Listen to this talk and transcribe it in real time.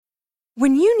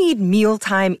When you need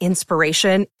mealtime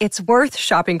inspiration, it's worth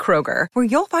shopping Kroger, where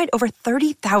you'll find over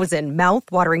 30,000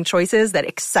 mouth-watering choices that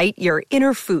excite your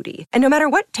inner foodie. And no matter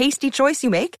what tasty choice you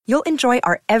make, you'll enjoy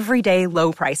our everyday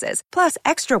low prices, plus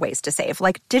extra ways to save,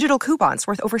 like digital coupons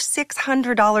worth over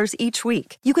 $600 each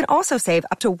week. You can also save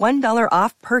up to $1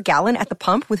 off per gallon at the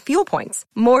pump with fuel points.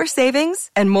 More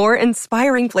savings and more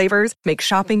inspiring flavors make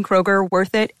shopping Kroger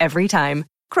worth it every time.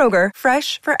 Kroger,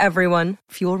 fresh for everyone.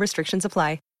 Fuel restrictions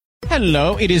apply.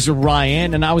 Hello, it is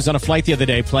Ryan, and I was on a flight the other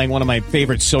day playing one of my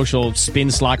favorite social spin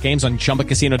slot games on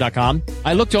ChumbaCasino.com.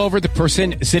 I looked over at the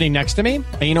person sitting next to me,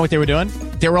 and you know what they were doing?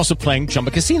 They were also playing Chumba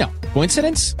Casino.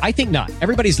 Coincidence? I think not.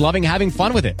 Everybody's loving having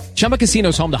fun with it. Chumba Casino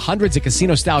is home to hundreds of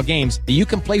casino-style games that you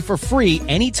can play for free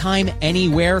anytime,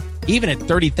 anywhere, even at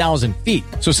 30,000 feet.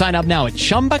 So sign up now at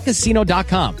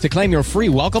ChumbaCasino.com to claim your free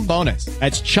welcome bonus.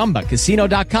 That's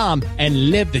ChumbaCasino.com and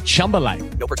live the Chumba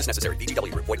life. No purchase necessary.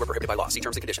 VGW. Void where prohibited by law. See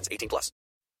terms and conditions. 18 plus.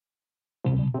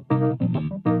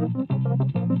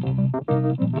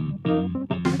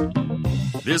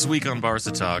 This week on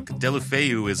Barca Talk,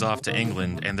 Deulofeu is off to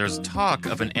England, and there's talk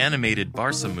of an animated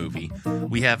Barca movie.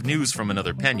 We have news from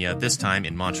another Peña, this time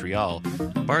in Montreal.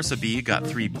 Barça B got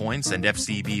 3 points, and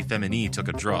FCB Femení took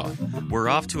a draw. We're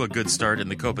off to a good start in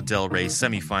the Copa del Rey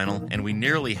semifinal, and we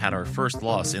nearly had our first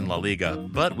loss in La Liga,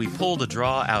 but we pulled a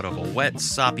draw out of a wet,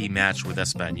 soppy match with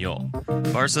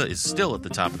Espanyol. Barca is still at the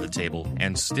top of the table,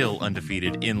 and still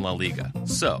undefeated in La Liga.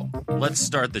 So, let's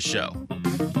start the show.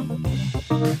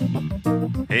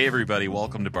 Hey everybody,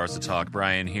 welcome to Barca Talk.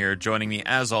 Brian here. Joining me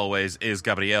as always is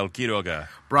Gabriel Quiroga.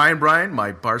 Brian,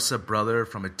 my Barca brother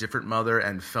from a different mother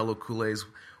and fellow Culés.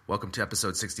 Welcome to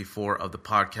episode 64 of the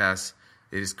podcast.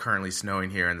 It is currently snowing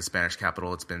here in the Spanish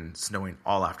capital. It's been snowing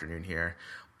all afternoon here.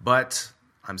 But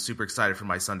I'm super excited for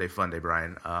my Sunday fun day,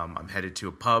 Brian. I'm headed to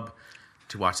a pub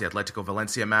to watch the Atletico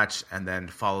Valencia match and then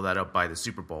follow that up by the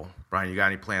Super Bowl. Brian, you got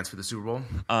any plans for the Super Bowl?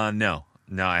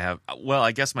 No, I have. Well,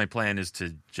 I guess my plan is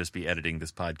to just be editing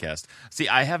this podcast. See,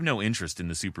 I have no interest in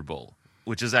the Super Bowl,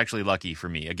 which is actually lucky for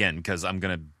me, again, because I'm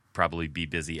going to probably be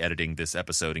busy editing this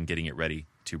episode and getting it ready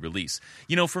to release.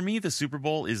 You know, for me, the Super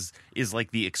Bowl is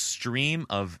like the extreme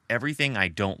of everything I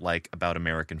don't like about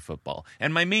American football.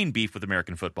 And my main beef with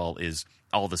American football is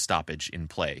all the stoppage in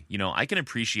play. You know, I can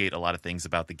appreciate a lot of things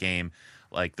about the game,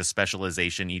 like the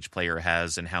specialization each player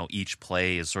has and how each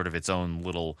play is sort of its own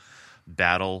little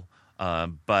battle.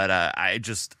 But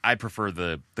I prefer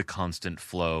the constant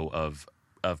flow of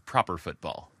proper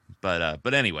football.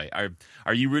 But anyway,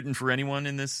 are you rooting for anyone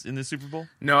in this Super Bowl?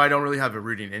 No, I don't really have a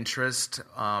rooting interest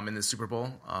in the Super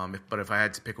Bowl. But if I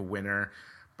had to pick a winner,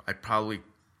 I'd probably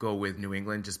go with New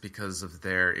England just because of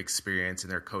their experience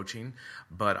and their coaching.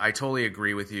 But I totally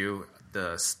agree with you.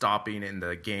 The stopping in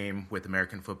the game with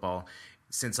American football.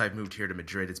 Since I've moved here to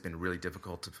Madrid, it's been really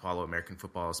difficult to follow American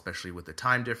football, especially with the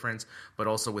time difference, but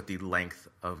also with the length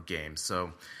of games.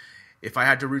 So if I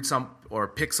had to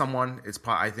pick someone,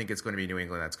 I think it's going to be New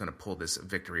England that's going to pull this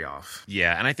victory off.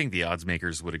 Yeah, and I think the odds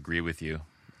makers would agree with you.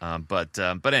 But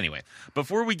anyway,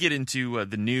 before we get into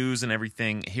the news and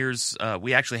everything,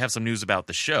 we actually have some news about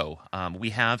the show. We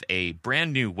have a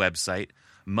brand new website,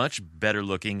 much better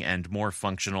looking and more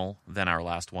functional than our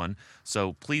last one.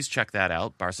 So please check that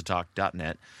out,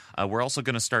 barcatalk.net. We're also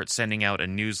going to start sending out a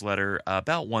newsletter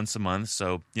about once a month,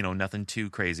 so, nothing too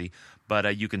crazy.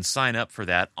 But you can sign up for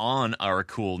that on our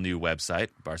cool new website,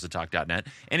 barcatalk.net.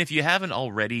 And if you haven't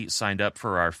already signed up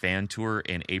for our fan tour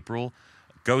in April,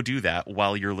 go do that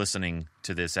while you're listening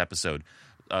to this episode.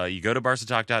 You go to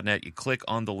barcatalk.net, you click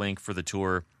on the link for the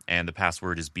tour, and the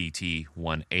password is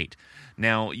BT18.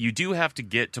 Now, you do have to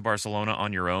get to Barcelona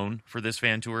on your own for this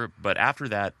fan tour, but after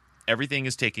that, everything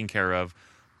is taken care of.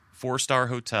 4-star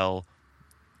hotel,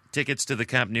 tickets to the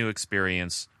Camp Nou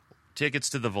experience, tickets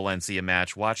to the Valencia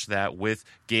match. Watch that with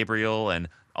Gabriel and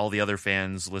all the other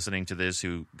fans listening to this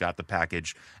who got the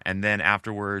package. And then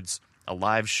afterwards, a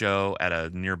live show at a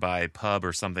nearby pub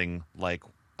or something like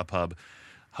a pub,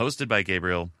 hosted by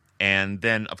Gabriel. And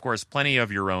then, of course, plenty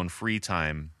of your own free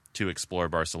time to explore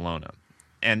Barcelona.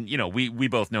 And, we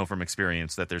both know from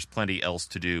experience that there's plenty else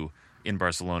to do in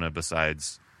Barcelona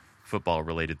besides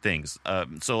football-related things.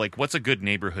 So, what's a good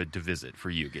neighborhood to visit for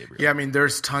you, Gabriel? Yeah,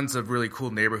 there's tons of really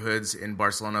cool neighborhoods in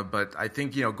Barcelona, but I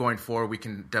think, going forward, we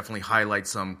can definitely highlight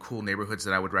some cool neighborhoods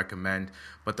that I would recommend.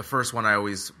 But the first one I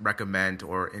always recommend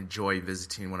or enjoy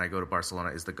visiting when I go to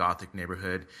Barcelona is the Gothic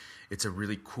neighborhood. It's a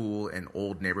really cool and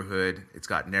old neighborhood. It's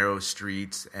got narrow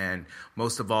streets, and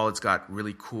most of all, it's got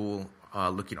really cool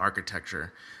looking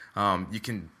architecture. You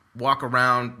can walk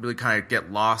around, really kind of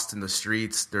get lost in the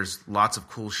streets. There's lots of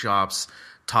cool shops,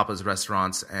 tapas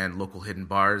restaurants, and local hidden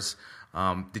bars.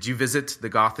 Did you visit the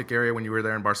Gothic area when you were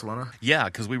there in Barcelona? Yeah,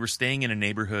 because we were staying in a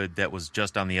neighborhood that was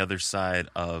just on the other side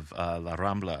of La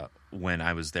Rambla when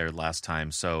I was there last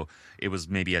time. So it was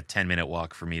maybe a 10-minute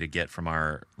walk for me to get from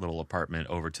our little apartment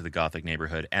over to the Gothic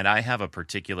neighborhood. And I have a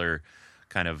particular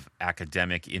kind of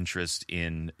academic interest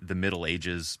in the Middle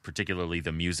Ages, particularly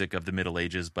the music of the Middle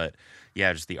Ages. But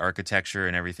yeah, just the architecture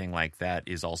and everything like that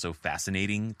is also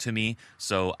fascinating to me.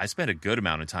 So I spent a good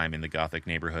amount of time in the Gothic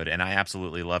neighborhood, and I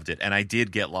absolutely loved it. And I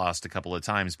did get lost a couple of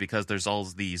times because there's all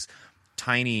these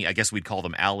tiny, I guess we'd call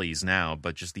them alleys now,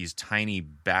 but just these tiny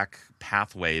back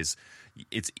pathways.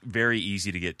 It's very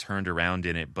easy to get turned around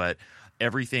in it, but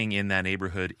everything in that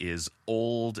neighborhood is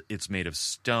old. It's made of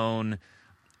stone.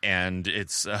 And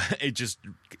it just,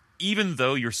 even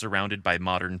though you're surrounded by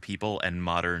modern people and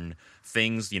modern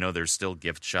things, there's still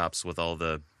gift shops with all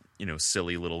the,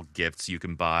 silly little gifts you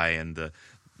can buy and the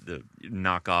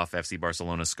knockoff FC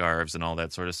Barcelona scarves and all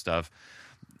that sort of stuff.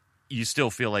 You still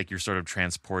feel like you're sort of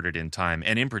transported in time.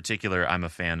 And in particular, I'm a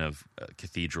fan of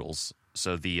cathedrals.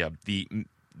 So the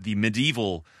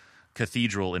medieval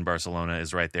cathedral in Barcelona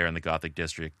is right there in the Gothic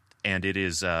district. And it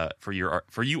is, for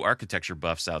you architecture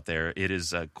buffs out there, it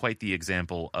is quite the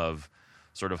example of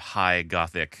sort of high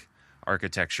Gothic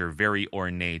architecture, very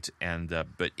ornate, and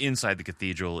but inside the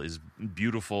cathedral is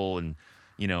beautiful and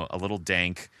a little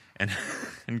dank and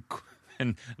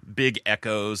and big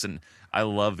echoes, and I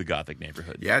love the Gothic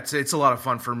neighborhood. Yeah, it's a lot of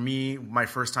fun. For me, my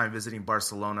first time visiting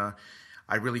Barcelona,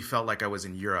 I really felt like I was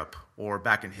in Europe or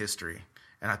back in history.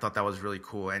 And I thought that was really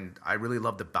cool. And I really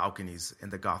love the balconies in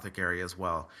the Gothic area as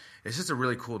well. It's just a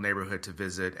really cool neighborhood to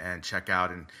visit and check out.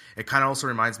 And it kind of also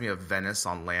reminds me of Venice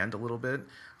on land a little bit,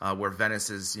 where Venice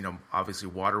is, obviously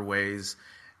waterways.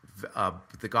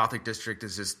 The Gothic district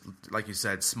is just, like you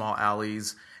said, small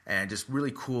alleys and just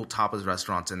really cool tapas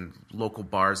restaurants and local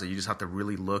bars that you just have to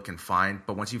really look and find.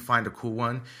 But once you find a cool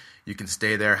one, you can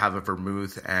stay there, have a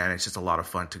vermouth, and it's just a lot of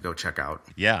fun to go check out.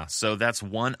 Yeah, so that's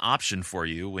one option for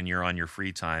you when you're on your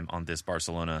free time on this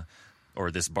Barcelona or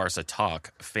this Barca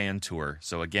Talk fan tour.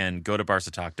 So again, go to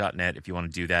barcatalk.net if you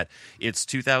want to do that. It's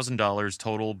 $2,000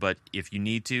 total, but if you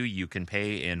need to, you can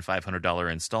pay in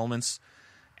 $500 installments.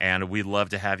 And we'd love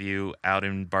to have you out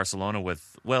in Barcelona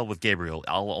with Gabriel.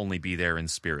 I'll only be there in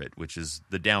spirit, which is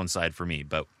the downside for me,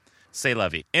 but c'est la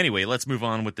vie. Anyway, let's move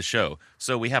on with the show.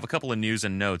 So we have a couple of news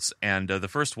and notes, and the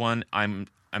first one I'm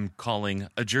calling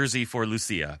a jersey for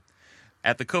Lucia.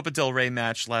 At the Copa del Rey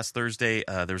match last Thursday,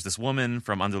 there was this woman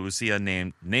from Andalusia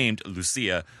named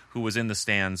Lucia who was in the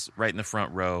stands right in the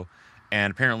front row, and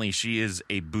apparently she is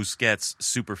a Busquets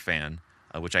super fan,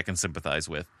 which I can sympathize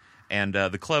with. And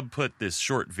the club put this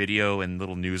short video and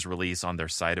little news release on their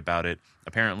site about it.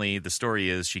 Apparently, the story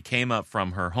is she came up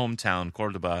from her hometown,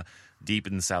 Cordoba, deep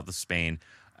in the south of Spain,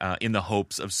 in the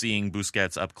hopes of seeing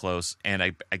Busquets up close. And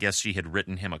I guess she had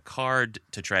written him a card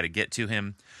to try to get to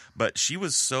him. But she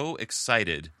was so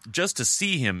excited just to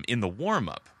see him in the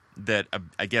warm-up that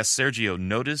I guess Sergio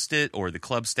noticed it, or the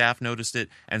club staff noticed it.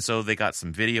 And so they got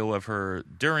some video of her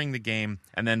during the game.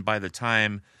 And then by the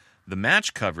time the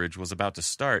match coverage was about to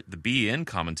start, the beIN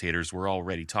commentators were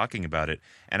already talking about it,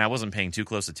 and I wasn't paying too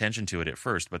close attention to it at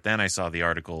first, but then I saw the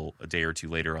article a day or two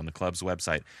later on the club's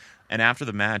website. And after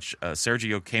the match,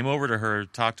 Sergio came over to her,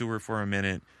 talked to her for a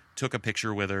minute, took a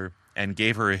picture with her, and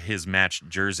gave her his match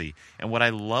jersey. And what I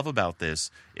love about this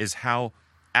is how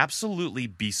absolutely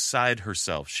beside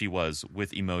herself she was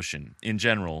with emotion in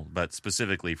general, but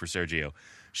specifically for Sergio.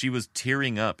 She was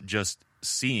tearing up just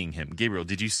seeing him. Gabriel,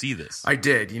 did you see this? I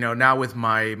did. Now with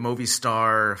my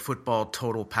Movistar football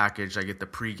total package, I get the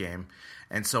pregame.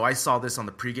 And so I saw this on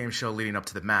the pregame show leading up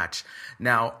to the match.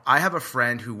 Now, I have a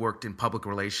friend who worked in public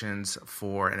relations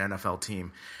for an NFL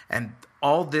team. And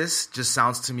all this just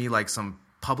sounds to me like some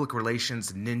public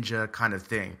relations ninja kind of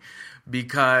thing.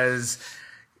 Because,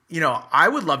 I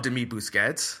would love to meet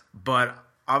Busquets, but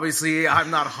obviously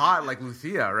I'm not hot like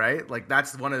Lucia, right? Like,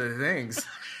 that's one of the things.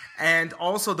 And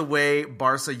also the way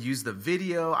Barca used the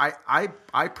video.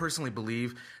 I personally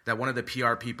believe that one of the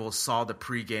PR people saw the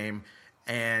pregame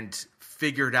and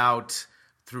figured out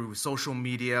through social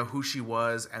media who she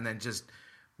was, and then just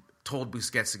told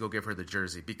Busquets to go give her the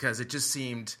jersey, because it just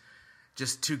seemed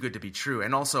just too good to be true.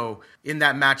 And also in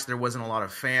that match, there wasn't a lot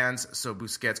of fans, so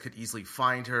Busquets could easily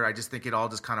find her. I just think it all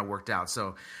just kind of worked out.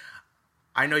 So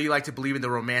I know you like to believe in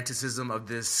the romanticism of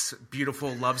this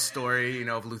beautiful love story,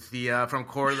 of Lucia from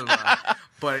Cordoba,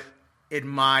 but in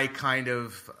my kind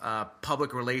of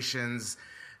public relations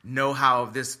know-how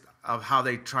of this, of how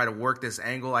they try to work this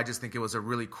angle. I just think it was a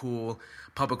really cool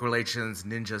public relations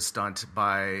ninja stunt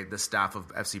by the staff of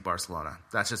FC Barcelona.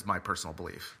 That's just my personal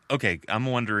belief. Okay, I'm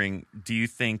wondering, do you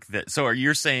think that... So are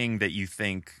you saying that you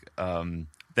think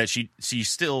that she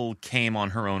still came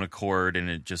on her own accord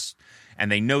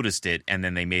and they noticed it and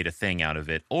then they made a thing out of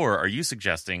it? Or are you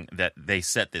suggesting that they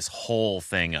set this whole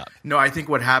thing up? No, I think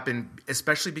what happened,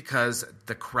 especially because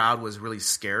the crowd was really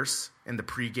scarce in the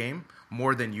pregame,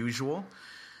 more than usual,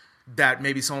 that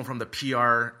maybe someone from the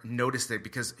PR noticed it,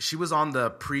 because she was on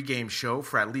the pregame show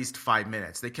for at least 5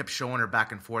 minutes. They kept showing her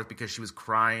back and forth because she was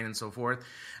crying and so forth.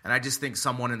 And I just think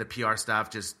someone in the PR staff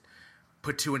just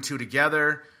put 2 and 2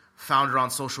 together, found her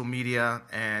on social media,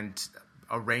 and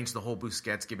arranged the whole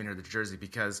Busquets giving her the jersey,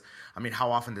 because, I mean,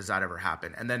 how often does that ever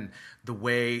happen? And then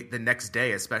the next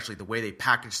day, especially the way they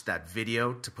packaged that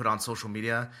video to put on social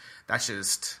media, that's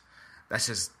just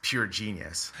pure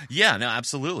genius. Yeah, no,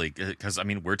 absolutely. Because, I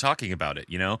mean, we're talking about it,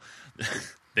 you know?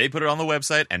 They put it on the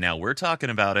website, and now we're talking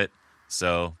about it.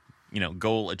 So, you know,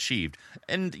 goal achieved.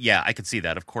 And, yeah, I could see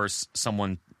that. Of course,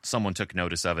 someone took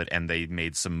notice of it, and they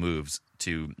made some moves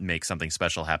to make something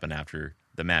special happen after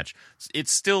the match.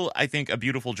 It's still, I think, a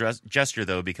beautiful gesture,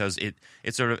 though, because it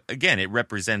sort of, again, it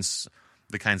represents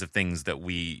the kinds of things that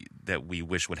we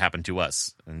wish would happen to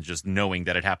us. And just knowing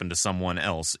that it happened to someone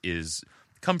else is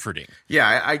comforting.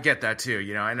 Yeah, I get that too,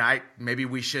 you know, and maybe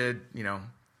we should, you know,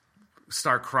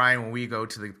 start crying when we go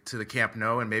to the Camp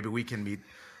Nou, and maybe we can meet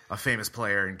a famous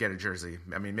player and get a jersey.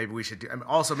 I mean, maybe we should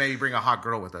also maybe bring a hot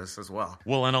girl with us as well.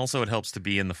 Well, and also it helps to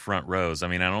be in the front rows. I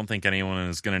mean, I don't think anyone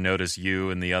is going to notice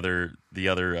you and the other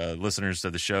listeners to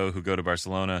the show who go to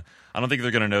Barcelona. I don't think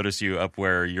they're going to notice you up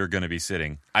where you're going to be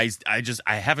sitting. I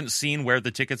haven't seen where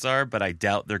the tickets are, but I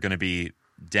doubt they're going to be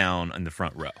down in the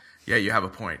front row. Yeah, you have a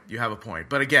point.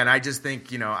 But again, I just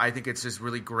think, you know, I think it's just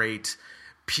really great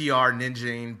PR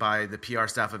ninjaing by the PR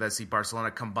staff of FC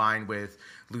Barcelona, combined with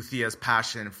Lucia's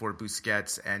passion for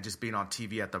Busquets and just being on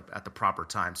TV at the proper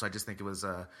time. So I just think it was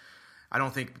I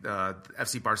don't think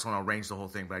FC Barcelona arranged the whole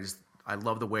thing, but I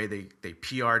love the way they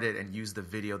PR'd it and used the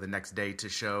video the next day to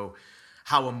show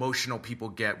how emotional people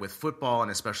get with football,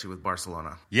 and especially with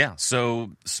Barcelona. Yeah,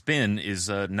 so spin is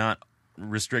not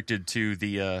restricted to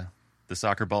the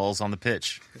soccer balls on the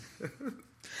pitch.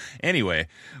 Anyway,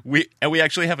 we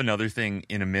actually have another thing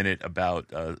in a minute about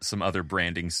some other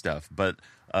branding stuff, but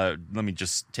let me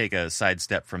just take a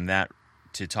sidestep from that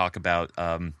to talk about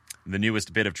the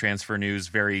newest bit of transfer news.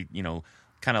 Very, you know,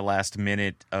 kind of last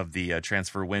minute of the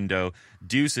transfer window.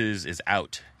 Deuces is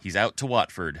out. He's out to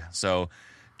Watford. So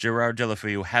Gerard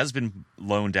Deulofeu has been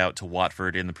loaned out to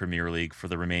Watford in the Premier League for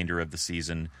the remainder of the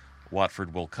season.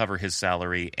 Watford will cover his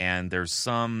salary, and there's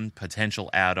some potential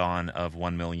add-on of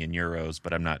 1 million euros,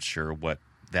 but I'm not sure what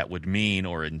that would mean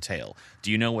or entail.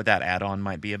 Do you know what that add-on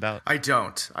might be about? I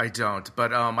don't.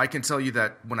 But I can tell you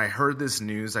that when I heard this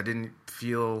news, I didn't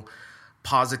feel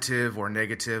positive or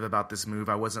negative about this move.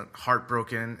 I wasn't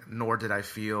heartbroken, nor did I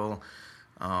feel,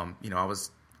 I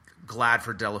was glad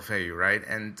for Deulofeu, right?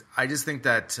 And I just think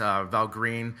that Val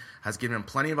Green has given him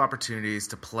plenty of opportunities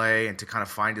to play and to kind of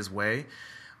find his way.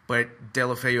 But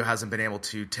Deulofeu hasn't been able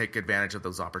to take advantage of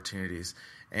those opportunities.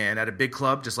 And at a big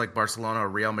club, just like Barcelona or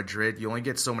Real Madrid, you only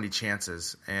get so many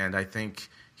chances. And I think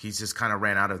he's just kind of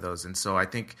ran out of those. And so I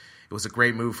think it was a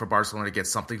great move for Barcelona to get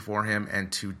something for him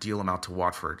and to deal him out to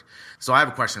Watford. So I have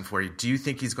a question for you. Do you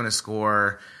think he's going to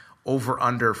score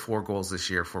over/under 4 goals this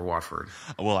year for Watford?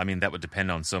 Well, I mean, that would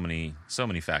depend on so many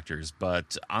factors.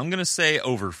 But I'm going to say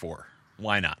over 4.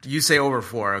 Why not? You say over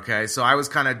 4, okay. So I was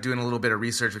kind of doing a little bit of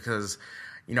research because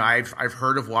I've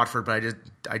heard of Watford, but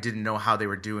I didn't know how they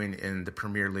were doing in the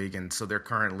Premier League, and so they're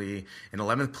currently in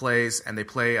 11th place, and they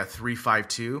play a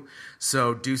 3-5-2.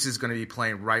 So Deuce is going to be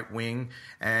playing right wing,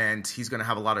 and he's going to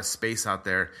have a lot of space out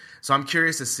there. So I'm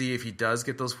curious to see if he does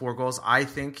get those 4 goals. I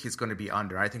think he's going to be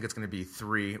under. I think it's going to be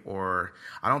 3, or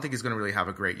I don't think he's going to really have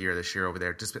a great year this year over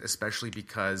there, just especially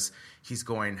because he's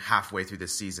going halfway through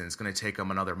this season. It's going to take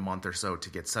him another month or so to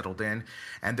get settled in,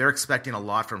 and they're expecting a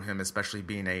lot from him, especially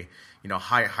being a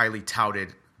highly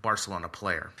touted Barcelona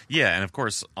player. Yeah, and of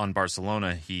course on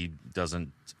Barcelona he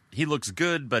looks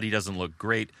good, but he doesn't look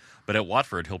great. But at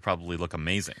Watford he'll probably look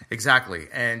amazing. Exactly,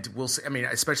 and we'll see. I mean,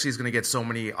 especially he's going to get so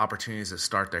many opportunities to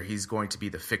start there. He's going to be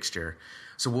the fixture.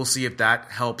 So we'll see if that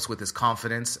helps with his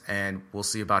confidence, and we'll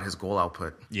see about his goal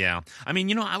output. Yeah. I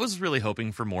mean, I was really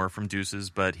hoping for more from Deuces,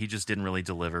 but he just didn't really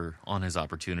deliver on his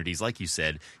opportunities. Like you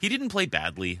said, he didn't play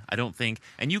badly, I don't think.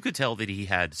 And you could tell that he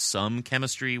had some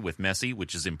chemistry with Messi,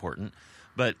 which is important,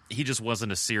 but he just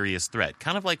wasn't a serious threat.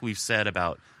 Kind of like we've said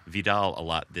about Vidal a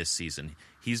lot this season.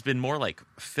 he's been more like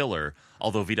filler,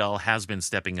 although Vidal has been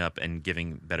stepping up and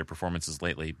giving better performances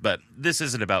lately. But this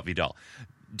isn't about Vidal.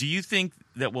 Do you think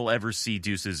that we'll ever see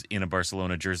Deuces in a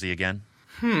Barcelona jersey again?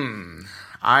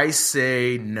 I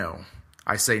say no.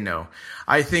 I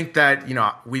think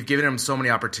that, we've given him so many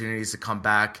opportunities to come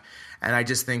back, and I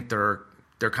just think they're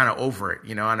kind of over it,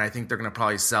 and I think they're going to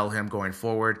probably sell him going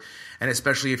forward. And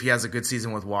especially if he has a good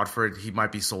season with Watford, he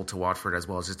might be sold to Watford as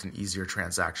well as just an easier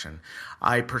transaction.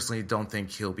 I personally don't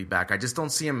think he'll be back. I just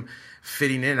don't see him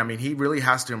fitting in. I mean, he really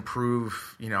has to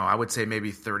improve, I would say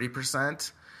maybe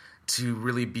 30% to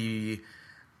really be,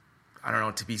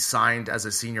 to be signed as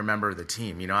a senior member of the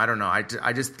team. I don't know.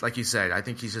 I just, like you said, I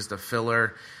think he's just a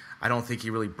filler. I don't think he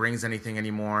really brings anything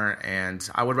anymore. And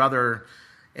I would rather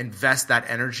invest that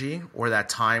energy or that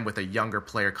time with a younger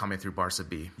player coming through Barca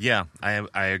B. Yeah,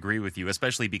 I agree with you,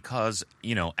 especially because,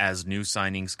 as new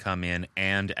signings come in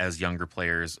and as younger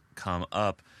players come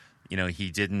up,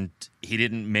 he didn't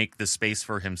make the space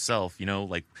for himself,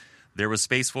 like there was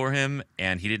space for him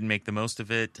and he didn't make the most of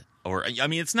it. Or, I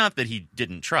mean, it's not that he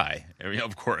didn't try. I mean,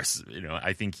 of course,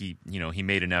 I think he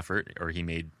made an effort, or he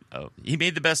made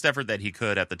the best effort that he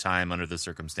could at the time under the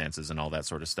circumstances and all that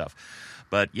sort of stuff.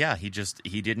 But yeah,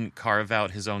 he didn't carve out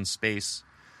his own space.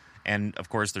 And of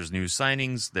course, there's new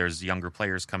signings, there's younger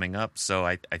players coming up. So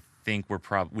I think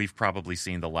we've probably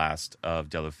seen the last of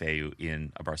Deulofeu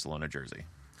in a Barcelona jersey.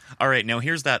 All right, now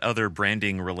here's that other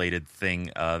branding-related thing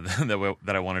that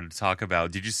I wanted to talk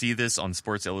about. Did you see this on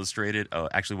Sports Illustrated?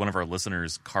 Actually, one of our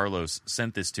listeners, Carlos,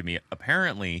 sent this to me.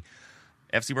 Apparently,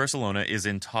 FC Barcelona is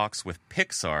in talks with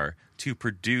Pixar to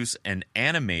produce an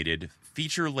animated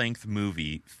feature-length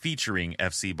movie featuring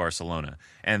FC Barcelona.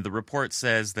 And the report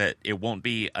says that it won't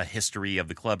be a history of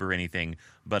the club or anything,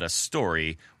 but a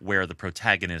story where the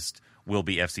protagonist will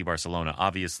be FC Barcelona.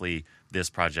 Obviously, this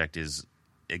project is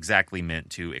exactly meant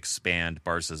to expand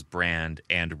Barca's brand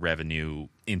and revenue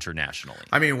internationally.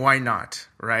 I mean, why not,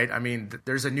 right? I mean,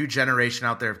 there's a new generation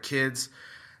out there of kids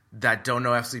that don't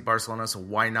know FC Barcelona, so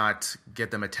why not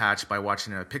get them attached by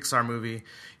watching a Pixar movie?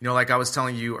 Like I was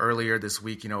telling you earlier this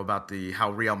week, about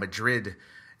how Real Madrid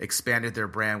expanded their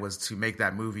brand was to make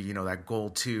that movie, that Goal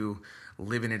 2,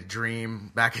 Living a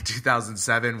Dream back in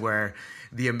 2007, where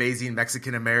the amazing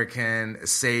Mexican-American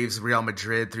saves Real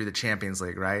Madrid through the Champions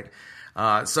League, right?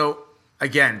 So,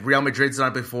 again, Real Madrid's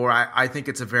done it before. I think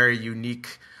it's a very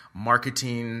unique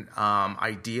marketing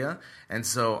idea. And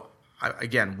so,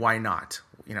 again, why not?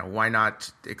 Why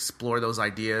not explore those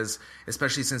ideas,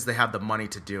 especially since they have the money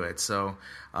to do it? So,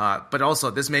 but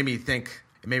also, this made me think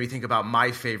about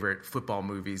my favorite football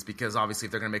movies, because obviously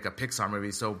if they're going to make a Pixar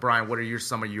movie. So, Brian, what are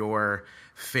some of your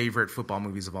favorite football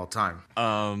movies of all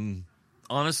time?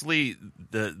 Honestly,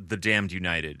 the Damned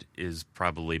United is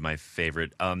probably my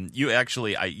favorite.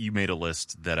 You made a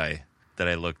list that I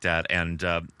looked at, and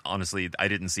honestly, I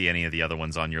didn't see any of the other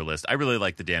ones on your list. I really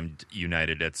like the Damned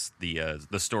United. It's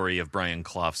the story of Brian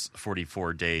Clough's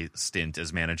 44-day stint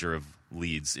as manager of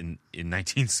Leeds in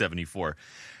 1974.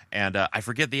 And I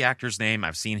forget the actor's name.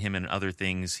 I've seen him in other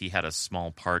things. He had a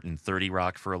small part in 30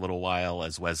 Rock for a little while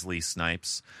as Wesley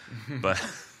Snipes, but.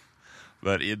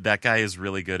 But that guy is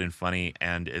really good and funny,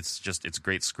 and it's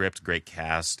great script, great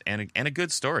cast, and a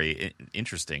good story.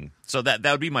 Interesting. So that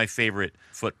would be my favorite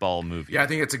football movie. Yeah, I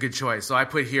think it's a good choice. So I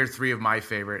put here 3 of my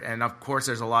favorite, and of course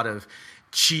there's a lot of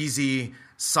cheesy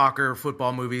soccer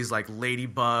football movies like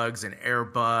Ladybugs and Air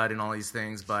Bud and all these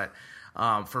things. But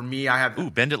for me, I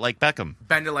have Bend It Like Beckham.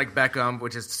 Bend It Like Beckham,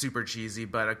 which is super cheesy,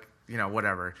 but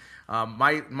whatever.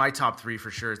 My top 3 for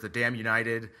sure is The Damned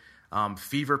United.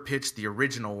 Fever Pitch, the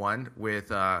original one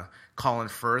with Colin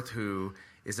Firth, who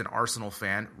is an Arsenal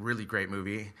fan. Really great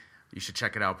movie. You should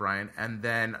check it out, Brian. And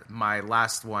then my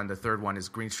last one, the third one, is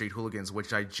Green Street Hooligans,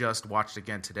 which I just watched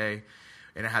again today.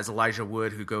 And it has Elijah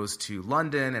Wood, who goes to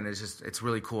London, and it's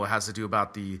really cool. It has to do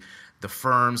about the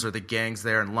firms or the gangs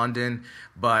there in London.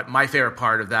 But my favorite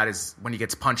part of that is when he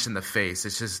gets punched in the face.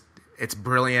 It's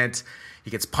brilliant. He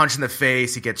gets punched in the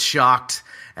face, he gets shocked,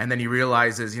 and then he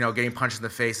realizes, getting punched in the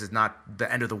face is not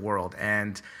the end of the world.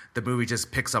 And the movie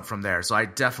just picks up from there. So I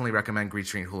definitely recommend Green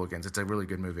Street Hooligans. It's a really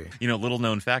good movie. Little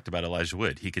known fact about Elijah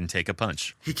Wood, he can take a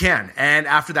punch. He can. And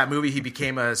after that movie, he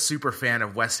became a super fan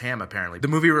of West Ham, apparently. The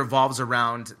movie revolves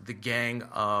around the gang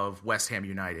of West Ham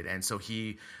United. And so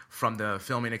he, from the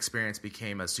filming experience,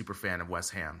 became a super fan of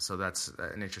West Ham. So that's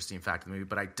an interesting fact of the movie.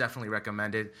 But I definitely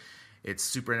recommend it. It's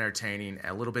super entertaining,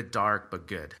 a little bit dark, but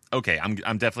good. Okay, I'm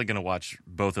definitely going to watch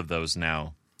both of those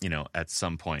now, at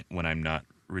some point when I'm not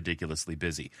ridiculously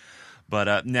busy.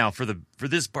 But now for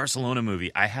this Barcelona movie,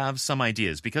 I have some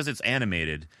ideas because it's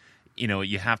animated.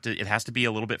 It has to be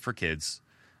a little bit for kids.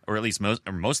 or at least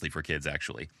mostly for kids,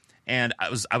 actually. And I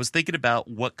was thinking about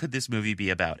what could this movie be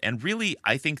about. And really,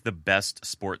 I think the best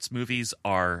sports movies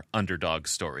are underdog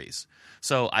stories.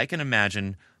 So I can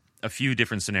imagine a few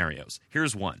different scenarios.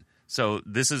 Here's one. So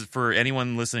this is for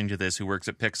anyone listening to this who works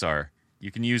at Pixar.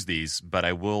 You can use these, but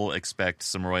I will expect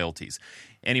some royalties.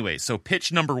 Anyway, so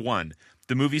pitch number one.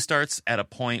 The movie starts at a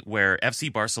point where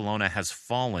FC Barcelona has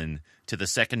fallen to the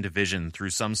second division through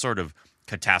some sort of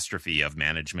catastrophe of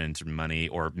management, money,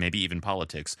 or maybe even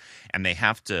politics, and they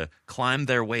have to climb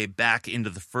their way back into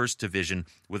the first division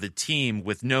with a team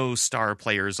with no star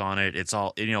players on it. It's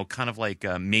all, kind of like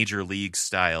Major League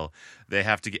style. They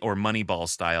have to get, or Moneyball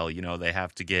style, they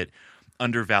have to get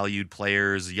undervalued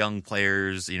players, young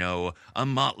players, a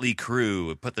motley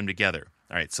crew, put them together.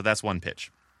 All right, so that's one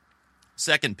pitch.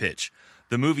 Second pitch,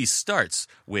 the movie starts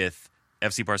with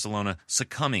FC Barcelona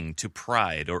succumbing to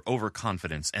pride or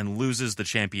overconfidence and loses the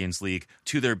Champions League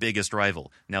to their biggest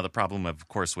rival. Now, the problem, of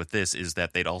course, with this is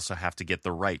that they'd also have to get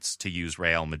the rights to use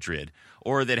Real Madrid,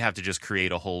 or they'd have to just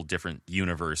create a whole different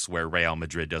universe where Real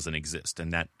Madrid doesn't exist,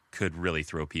 and that could really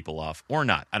throw people off, or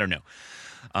not. I don't know.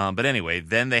 But anyway,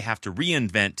 then they have to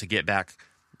reinvent to get back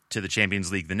to the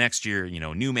Champions League the next year,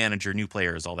 new manager, new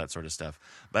players, all that sort of stuff.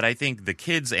 But I think the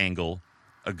kids angle,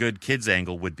 a good kids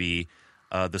angle would be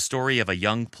the story of a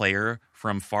young player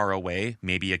from far away,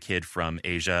 maybe a kid from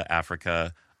Asia,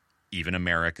 Africa, even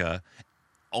America.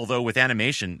 Although with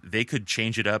animation, they could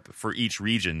change it up for each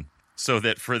region so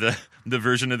that for the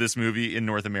version of this movie in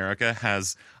North America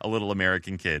has a little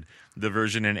American kid. The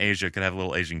version in Asia could have a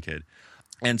little Asian kid.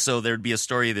 And so there'd be a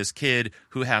story of this kid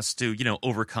who has to,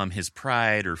 overcome his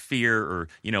pride or fear or,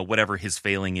 whatever his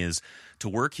failing is to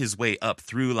work his way up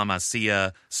through La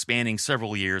Masia, spanning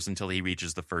several years until he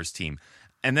reaches the first team.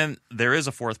 And then there is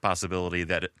a fourth possibility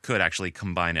that it could actually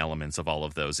combine elements of all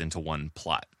of those into one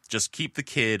plot. Just keep the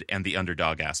kid and the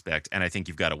underdog aspect, and I think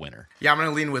you've got a winner. Yeah, I'm going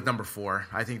to lean with number 4.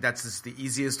 I think that's just the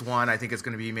easiest one. I think it's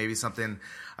going to be maybe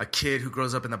a kid who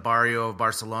grows up in the barrio of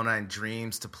Barcelona and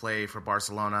dreams to play for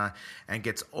Barcelona and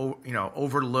gets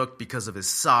overlooked because of his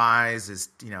size, his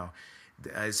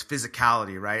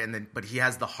physicality, right? But he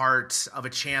has the heart of a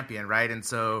champion, right? And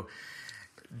so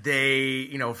they,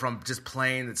 from just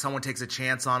playing, that someone takes a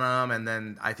chance on him, and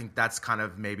then I think that's kind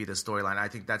of maybe the storyline. I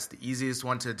think that's the easiest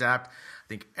one to adapt. I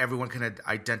think everyone can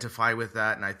identify with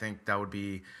that, and I think that would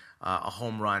be a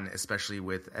home run, especially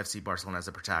with FC Barcelona as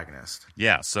a protagonist.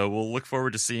 Yeah, so we'll look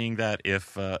forward to seeing that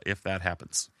if that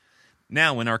happens.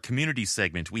 Now, in our community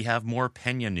segment, we have more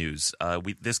Peña news.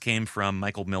 This came from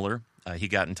Michael Miller. He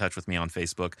got in touch with me on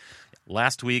Facebook.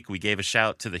 Last week, we gave a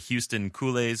shout to the Houston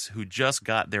Culés, who just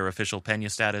got their official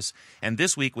Peña status. And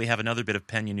this week, we have another bit of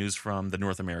Peña news from the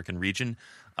North American region.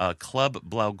 Club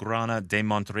Blaugrana de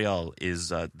Montreal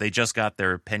they just got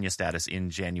their Peña status in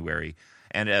January.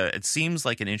 And it seems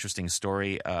like an interesting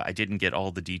story. I didn't get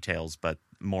all the details, but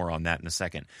more on that in a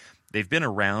second. They've been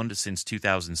around since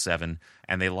 2007,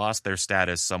 and they lost their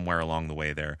status somewhere along the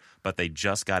way there, but they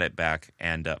just got it back,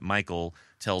 and Michael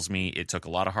tells me it took a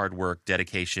lot of hard work,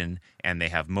 dedication, and they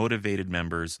have motivated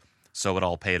members, so it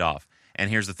all paid off. And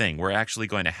here's the thing. We're actually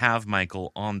going to have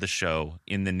Michael on the show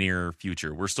in the near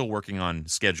future. We're still working on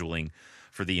scheduling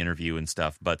for the interview and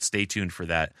stuff, but stay tuned for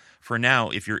that. For now,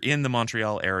 if you're in the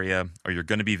Montreal area or you're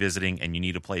going to be visiting and you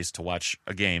need a place to watch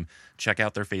a game, check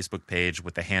out their Facebook page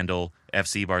with the handle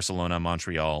FC Barcelona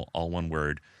Montreal, all one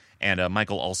word. And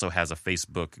Michael also has a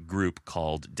Facebook group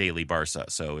called Daily Barca.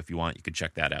 So if you want, you can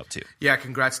check that out too. Yeah,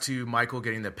 congrats to Michael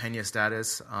getting the Peña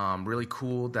status. Really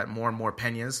cool that more and more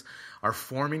Peñas are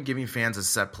forming, giving fans a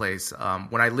set place.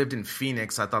 When I lived in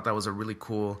Phoenix, I thought that was a really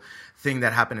cool thing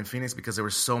that happened in Phoenix because there were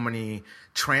so many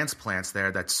transplants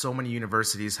there that so many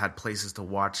universities had places to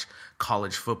watch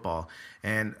college football.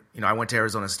 And, I went to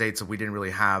Arizona State, so we didn't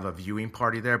really have a viewing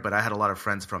party there, but I had a lot of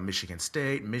friends from Michigan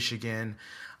State, Michigan,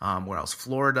 where else?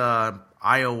 Florida,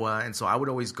 Iowa, and so I would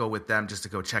always go with them just to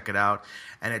go check it out.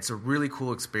 And it's a really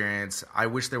cool experience. I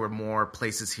wish there were more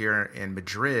places here in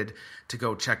Madrid to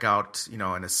go check out, in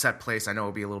a set place. I know it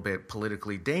would be a little bit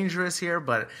politically dangerous here,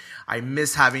 but I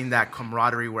miss having that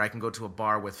camaraderie where I can go to a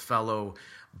bar with fellow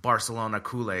Barcelona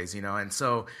Culés, and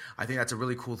so I think that's a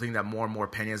really cool thing that more and more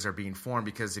Peñas are being formed,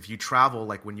 because if you travel,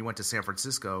 like when you went to San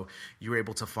Francisco, you were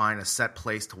able to find a set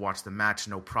place to watch the match,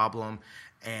 no problem,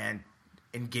 and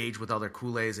engage with other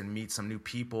Culés and meet some new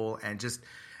people. And just,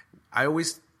 I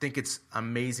always think it's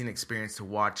amazing experience to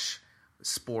watch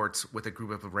sports with a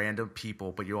group of random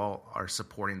people, but you all are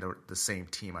supporting the same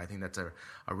team. I think that's a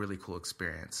really cool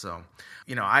experience. So,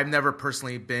 I've never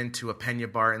personally been to a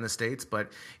Peña bar in the States,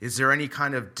 but is there any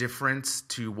kind of difference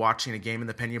to watching a game in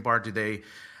the Peña bar? Do they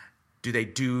Do they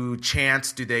do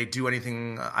chants? Do they do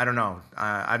anything? I don't know.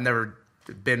 I've never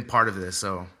been part of this,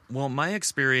 so. Well, my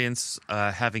experience,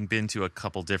 having been to a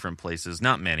couple different places,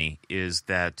 not many, is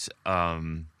that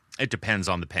it depends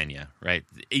on the Peña, right?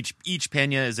 Each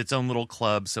Peña is its own little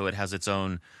club, so it has its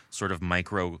own sort of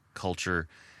micro culture.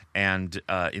 And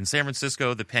in San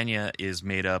Francisco, the Peña is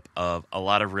made up of a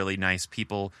lot of really nice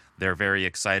people. They're very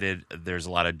excited. There's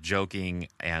a lot of joking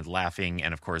and laughing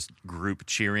and, of course, group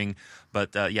cheering.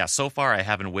 But, so far I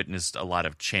haven't witnessed a lot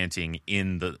of chanting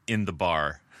in the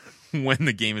bar when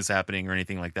the game is happening or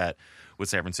anything like that with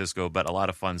San Francisco. But a lot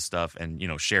of fun stuff and,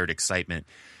 shared excitement.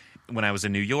 When I was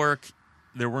in New York,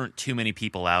 there weren't too many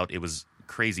people out. It was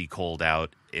crazy cold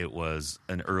out. It was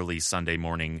an early Sunday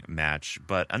morning match,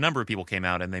 but a number of people came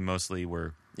out, and they mostly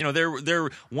were, there.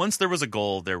 Once there was a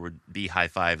goal, there would be high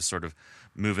fives, sort of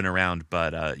moving around.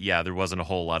 But there wasn't a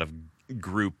whole lot of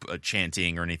group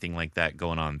chanting or anything like that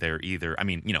going on there either. I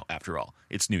mean, after all,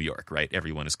 it's New York, right?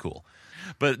 Everyone is cool.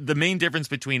 But the main difference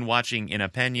between watching in a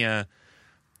Peña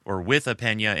or with a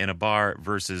Peña in a bar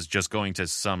versus just going to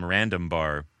some random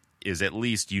bar is at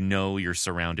least you're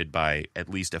surrounded by at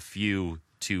least a few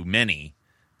to many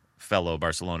fellow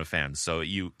Barcelona fans. So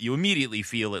you immediately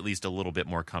feel at least a little bit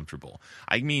more comfortable.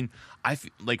 I mean,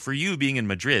 like for you being in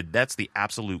Madrid, that's the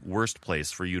absolute worst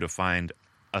place for you to find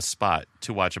a spot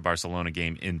to watch a Barcelona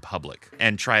game in public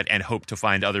and try it and hope to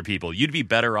find other people. You'd be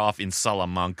better off in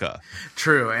Salamanca.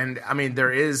 True. And I mean,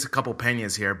 there is a couple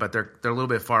Peñas here, but they're a little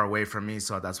bit far away from me.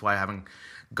 So that's why I haven't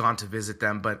gone to visit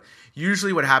them. But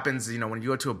usually what happens, when you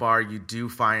go to a bar, you do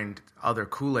find other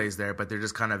culés there, but they're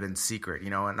just kind of in secret,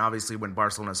 and obviously when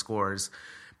Barcelona scores,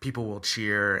 people will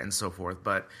cheer and so forth.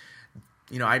 But,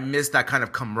 I miss that kind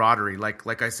of camaraderie.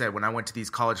 Like I said, when I went to these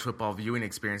college football viewing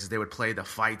experiences, they would play the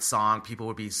fight song. People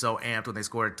would be so amped when they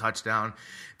scored a touchdown.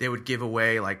 They would give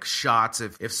away like shots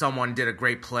if someone did a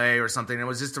great play or something. It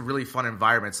was just a really fun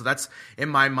environment. So that's, in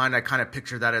my mind, I kind of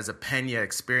picture that as a Peña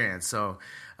experience. So,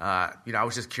 I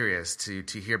was just curious to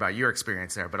hear about your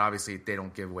experience there, but obviously they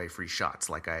don't give away free shots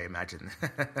like I imagine.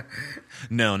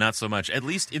 No, not so much. At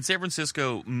least in San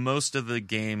Francisco, most of the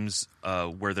games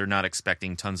where they're not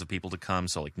expecting tons of people to come,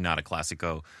 so like not a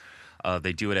Clásico,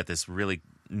 they do it at this really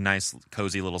nice,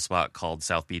 cozy little spot called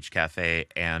South Beach Cafe,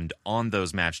 and on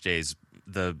those match days,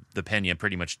 the Peña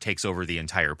pretty much takes over the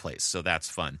entire place, so that's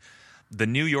fun. The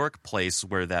New York place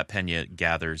where that Peña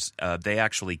gathers, they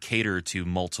actually cater to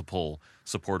multiple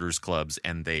supporters clubs,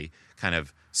 and they kind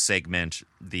of segment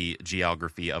the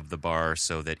geography of the bar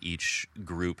so that each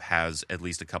group has at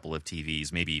least a couple of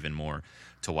TVs, maybe even more,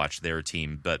 to watch their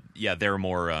team. But yeah, they're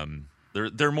more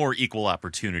equal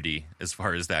opportunity as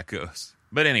far as that goes.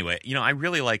 But anyway, I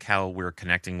really like how we're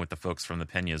connecting with the folks from the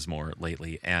Peñas more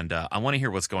lately, and I want to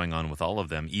hear what's going on with all of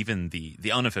them, even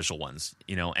the unofficial ones,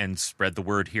 and spread the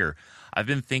word here. I've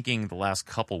been thinking the last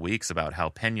couple weeks about how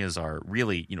Peñas are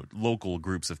really, local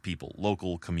groups of people,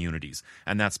 local communities,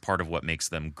 and that's part of what makes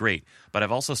them great. But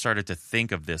I've also started to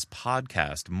think of this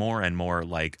podcast more and more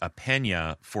like a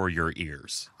Peña for your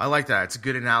ears. I like that. It's a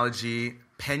good analogy.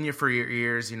 Peña for your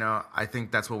ears, I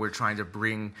think that's what we're trying to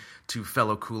bring to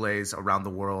fellow culés around the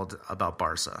world about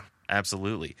Barca.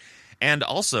 Absolutely. And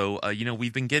also,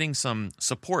 we've been getting some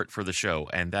support for the show,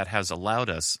 and that has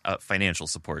allowed us, financial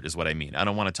support is what I mean. I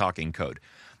don't want to talk in code.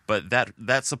 But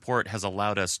that support has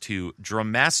allowed us to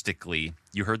dramatically,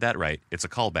 you heard that right, it's a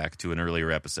callback to an earlier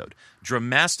episode,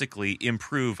 dramatically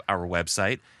improve our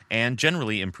website and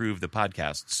generally improve the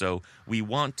podcast. So we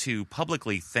want to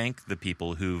publicly thank the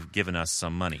people who've given us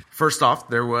some money. First off,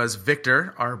 there was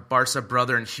Victor, our Barca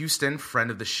brother in Houston,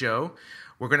 friend of the show.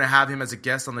 We're going to have him as a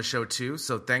guest on the show too,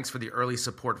 so thanks for the early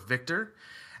support, Victor.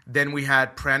 Then we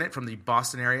had Pranit from the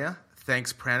Boston area.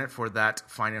 Thanks, Pranit, for that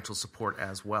financial support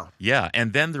as well. Yeah,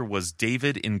 and then there was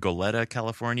David in Goleta,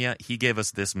 California. He gave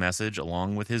us this message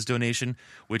along with his donation,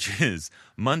 which is,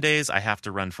 Mondays I have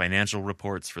to run financial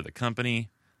reports for the company.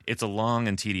 It's a long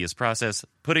and tedious process.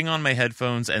 Putting on my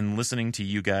headphones and listening to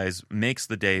you guys makes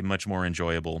the day much more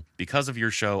enjoyable. Because of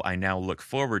your show, I now look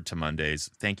forward to Mondays.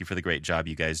 Thank you for the great job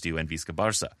you guys do, and Visca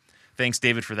Barca. Thanks,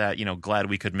 David, for that. Glad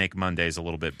we could make Mondays a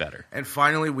little bit better. And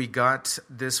finally, we got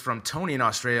this from Tony in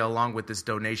Australia along with this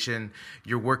donation.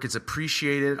 Your work is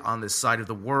appreciated on this side of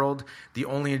the world. The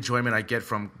only enjoyment I get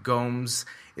from Gomes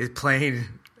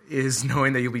is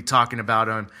knowing that you'll be talking about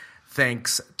him.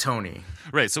 Thanks, Tony.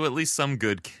 Right, so at least some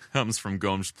good comes from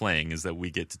Gomes playing is that we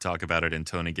get to talk about it and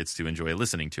Tony gets to enjoy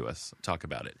listening to us talk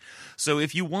about it. So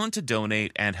if you want to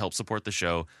donate and help support the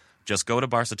show, just go to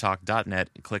barcatalk.net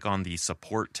and click on the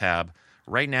support tab.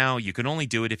 Right now, you can only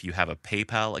do it if you have a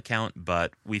PayPal account,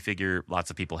 but we figure lots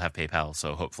of people have PayPal,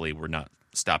 so hopefully we're not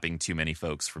stopping too many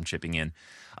folks from chipping in.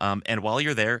 And while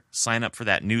you're there, sign up for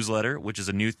that newsletter, which is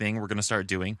a new thing we're going to start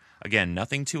doing. Again,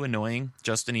 nothing too annoying,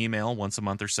 just an email once a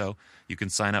month or so. You can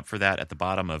sign up for that at the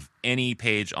bottom of any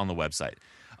page on the website.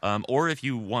 Or if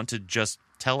you want to just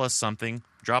tell us something,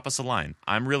 drop us a line.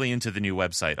 I'm really into the new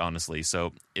website, honestly.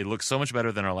 So it looks so much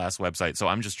better than our last website. So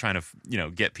I'm just trying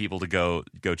to, get people to go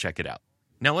check it out.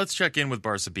 Now let's check in with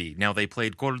Barça B. Now they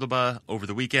played Cordoba over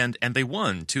the weekend and they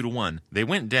won 2-1. They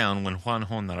went down when Juanjo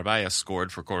Narváez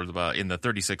scored for Cordoba in the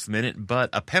 36th minute, but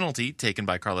a penalty taken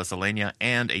by Carlos Aleña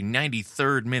and a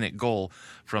 93rd minute goal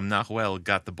from Nahuel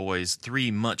got the boys 3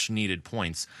 much-needed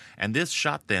points, and this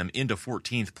shot them into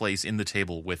 14th place in the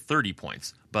table with 30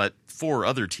 points. But 4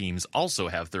 other teams also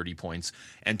have 30 points,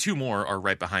 and 2 more are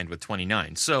right behind with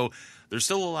 29. So there's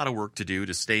still a lot of work to do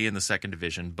to stay in the second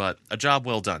division, but a job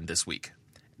well done this week.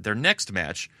 Their next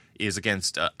match is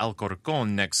against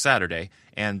Alcorcón next Saturday,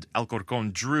 and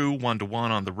Alcorcón drew 1-1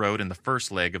 on the road in the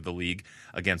first leg of the league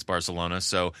against Barcelona,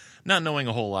 so not knowing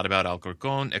a whole lot about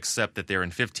Alcorcón, except that they're in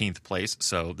 15th place,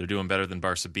 so they're doing better than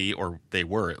Barça B, or they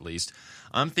were at least.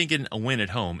 I'm thinking a win at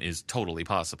home is totally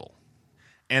possible.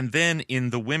 And then in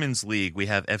the women's league, we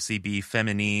have FCB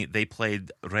Femení. They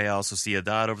played Real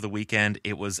Sociedad over the weekend.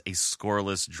 It was a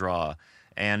scoreless draw.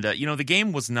 And, the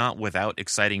game was not without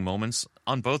exciting moments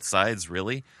on both sides,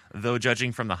 really. Though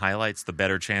judging from the highlights, the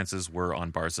better chances were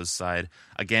on Barca's side.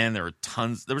 Again, there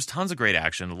was tons of great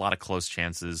action, a lot of close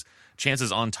chances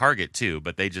on target too,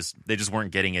 but they just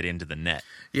weren't getting it into the net.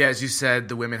 Yeah, as you said,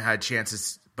 the women had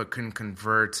chances but couldn't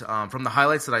convert. From the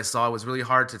highlights that I saw, it was really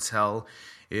hard to tell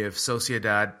if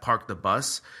Sociedad parked the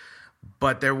bus,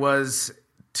 but there was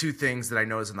 2 things that I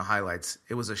noticed in the highlights.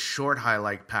 It was a short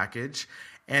highlight package,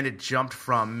 and it jumped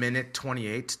from minute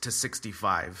 28 to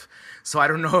 65. So I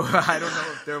don't know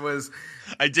if there was.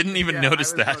 I didn't even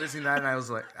notice that. I was noticing that, and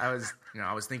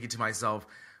I was thinking to myself,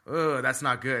 oh, that's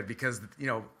not good, because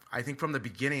I think from the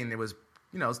beginning it was,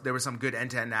 there was some good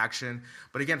end-to-end action.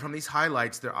 But again, from these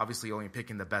highlights, they're obviously only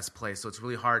picking the best play, so it's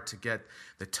really hard to get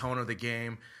the tone of the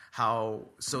game, how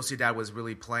Sociedad was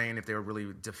really playing, if they were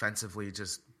really defensively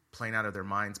just playing out of their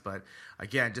minds. But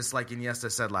again, just like Iniesta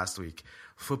said last week,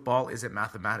 football isn't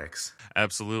mathematics.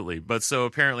 Absolutely. But so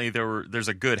apparently there's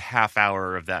a good half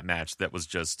hour of that match that was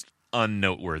just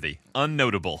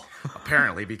unnotable.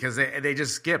 Apparently, because they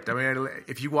just skipped. I mean,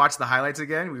 if you watch the highlights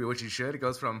again, which you should, it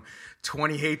goes from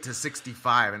 28 to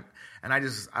 65, and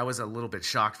I was a little bit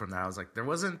shocked from that. I was like, there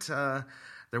wasn't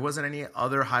any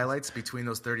other highlights between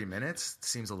those 30 minutes. It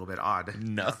seems a little bit odd.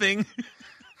 Nothing.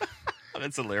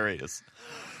 That's hilarious.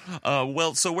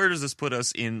 Well, so where does this put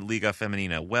us in Liga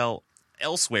Femenina? Well,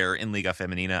 elsewhere in Liga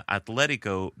Femenina,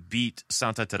 Atletico beat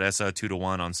Santa Teresa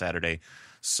 2-1 on Saturday.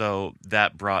 So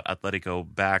that brought Atletico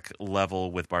back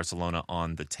level with Barcelona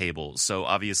on the table. So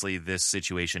obviously this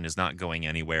situation is not going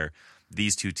anywhere.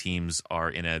 These 2 teams are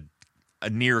in a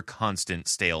near constant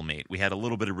stalemate. We had a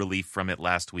little bit of relief from it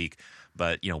last week,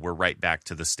 but we're right back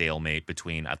to the stalemate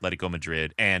between Atletico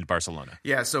Madrid and Barcelona.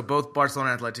 Yeah, so both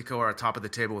Barcelona and Atletico are at top of the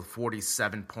table with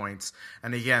 47 points.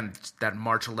 And again, that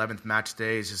March 11th match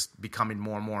day is just becoming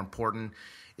more and more important.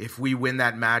 If we win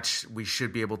that match, we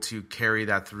should be able to carry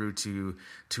that through to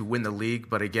win the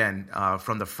league. But again,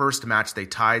 from the first match, they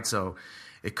tied, so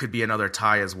it could be another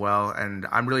tie as well. And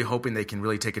I'm really hoping they can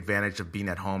really take advantage of being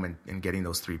at home and getting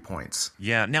those 3 points.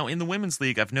 Yeah. Now, in the women's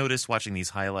league, I've noticed watching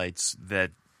these highlights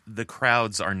that the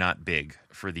crowds are not big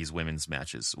for these women's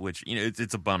matches, which,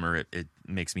 it's a bummer. It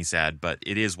makes me sad, but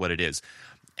it is what it is.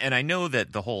 And I know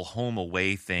that the whole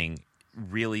home-away thing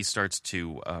really starts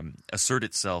to assert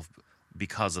itself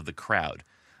because of the crowd.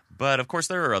 But, of course,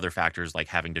 there are other factors like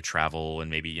having to travel and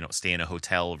maybe, stay in a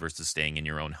hotel versus staying in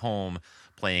your own home,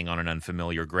 playing on an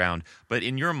unfamiliar ground. But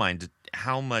in your mind,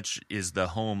 how much is the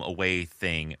home-away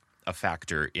thing a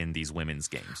factor in these women's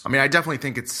games? I mean, I definitely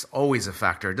think it's always a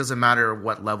factor. It doesn't matter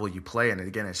what level you play in. And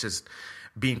again, it's just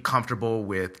being comfortable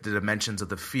with the dimensions of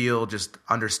the field, just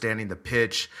understanding the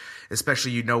pitch,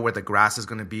 especially where the grass is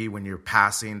going to be when you're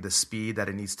passing, the speed that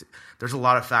it needs to. There's a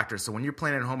lot of factors. So when you're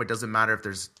playing at home, it doesn't matter if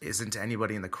there isn't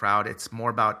anybody in the crowd. It's more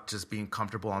about just being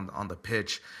comfortable on the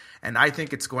pitch. And I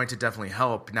think it's going to definitely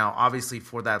help. Now, obviously,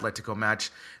 for that Atletico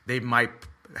match, they might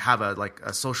have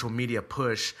a social media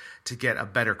push to get a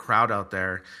better crowd out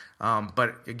there.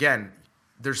 But again,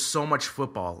 there's so much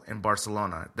football in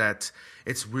Barcelona that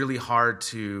it's really hard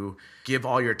to give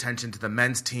all your attention to the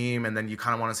men's team, and then you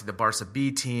kind of want to see the Barça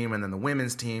B team and then the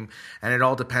women's team, and it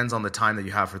all depends on the time that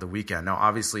you have for the weekend. Now,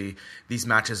 obviously, these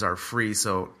matches are free,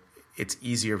 so it's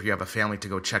easier if you have a family to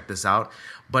go check this out.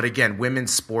 But again,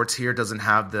 women's sports here doesn't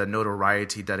have the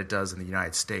notoriety that it does in the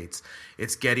United States.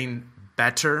 It's getting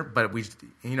better, but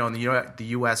in the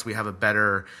U.S. we have a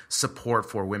better support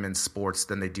for women's sports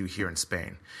than they do here in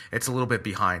Spain. It's a little bit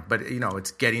behind, but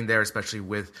it's getting there, especially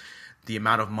with the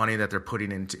amount of money that they're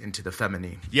putting into the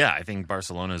feminine. Yeah, I think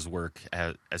Barcelona's work,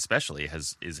 especially,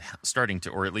 is starting to,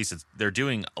 or at least they're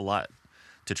doing a lot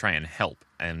to try and help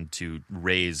and to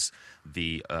raise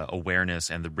the awareness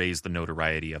and raise the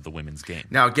notoriety of the women's game.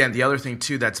 Now, again, the other thing,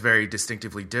 too, that's very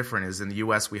distinctively different is in the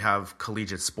U.S. we have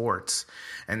collegiate sports.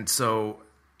 And so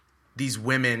these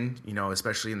women,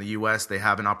 especially in the U.S., they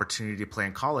have an opportunity to play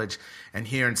in college. And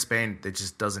here in Spain, it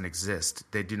just doesn't exist.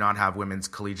 They do not have women's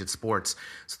collegiate sports.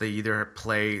 So they either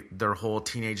play their whole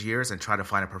teenage years and try to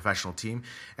find a professional team.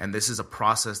 And this is a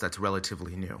process that's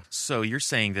relatively new. So you're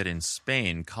saying that in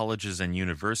Spain, colleges and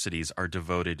universities are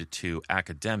devoted to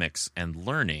academics and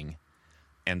learning,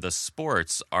 and the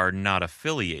sports are not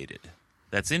affiliated.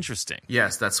 That's interesting.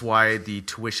 Yes, that's why the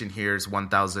tuition here is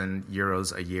 1,000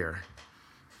 euros a year.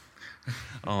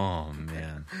 Oh,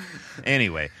 man.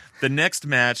 Anyway, the next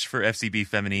match for FCB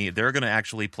Femení, they're going to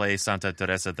actually play Santa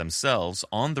Teresa themselves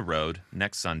on the road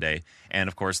next Sunday. And,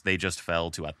 of course, they just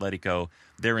fell to Atletico.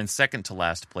 They're in second to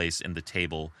last place in the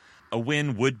table. A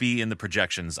win would be in the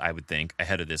projections, I would think,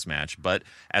 ahead of this match. But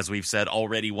as we've said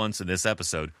already once in this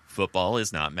episode, football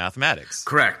is not mathematics.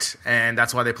 Correct. And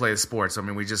that's why they play the sports. I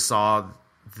mean, we just saw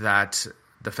that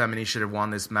the Femení should have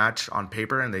won this match on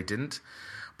paper, and they didn't.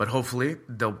 But hopefully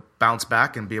they'll bounce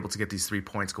back and be able to get these 3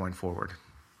 points going forward.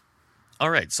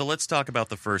 All right, so let's talk about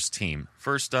the first team.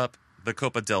 First up, the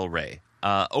Copa del Rey.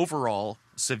 Overall,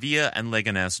 Sevilla and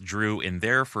Leganés drew in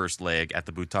their first leg at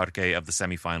the Butarque of the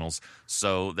semifinals,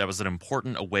 so that was an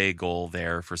important away goal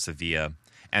there for Sevilla.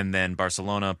 And then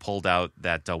Barcelona pulled out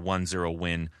that 1-0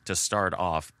 win to start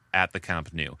off at the Camp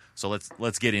Nou. So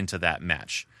let's get into that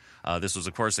match. This was,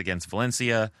 of course, against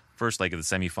Valencia. First leg of the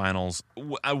semifinals.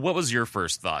 What was your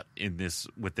first thought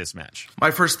with this match? My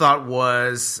first thought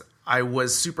was I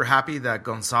was super happy that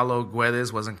Gonzalo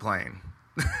Guedes wasn't playing.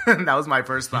 That was my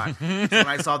first thought. So when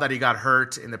I saw that he got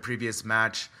hurt in the previous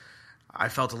match, I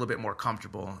felt a little bit more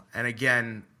comfortable. And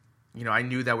again, I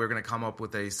knew that we were going to come up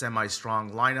with a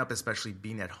semi-strong lineup, especially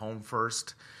being at home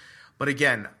first. But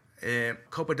again,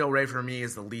 Copa del Rey for me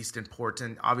is the least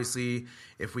important. Obviously,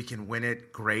 if we can win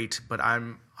it, great. But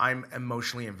I'm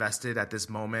emotionally invested at this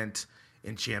moment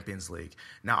in Champions League.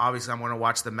 Now, obviously, I'm going to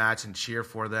watch the match and cheer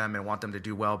for them and want them to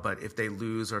do well. But if they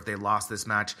lose or if they lost this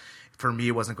match, for me,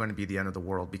 it wasn't going to be the end of the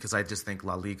world because I just think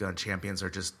La Liga and Champions are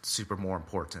just super more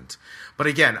important. But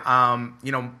again,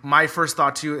 my first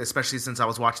thought too, especially since I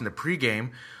was watching the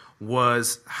pregame,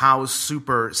 was how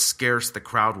super scarce the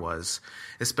crowd was,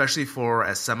 especially for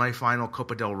a semifinal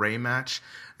Copa del Rey match.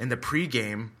 In the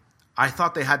pregame, I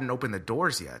thought they hadn't opened the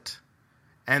doors yet.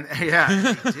 And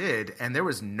yeah, they did. And there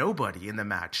was nobody in the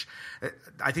match.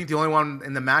 I think the only one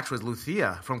in the match was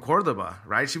Lucia from Cordoba,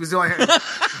 right? She was the only,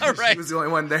 right. She was the only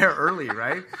one there early,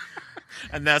 right?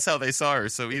 And that's how they saw her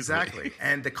so easily. Exactly.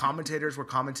 And the commentators were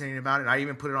commentating about it. And I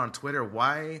even put it on Twitter.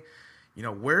 Why,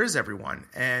 where is everyone?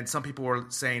 And some people were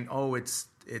saying, oh, it's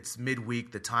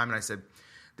midweek, the time. And I said,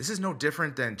 this is no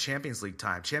different than Champions League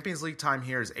time. Champions League time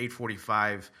here is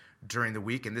 8:45 during the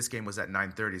week, and this game was at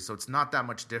 9:30. So it's not that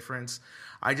much difference.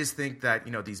 I just think that,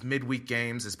 these midweek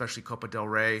games, especially Copa del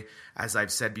Rey, as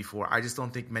I've said before, I just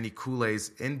don't think many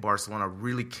culés in Barcelona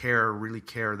really care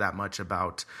that much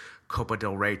about Copa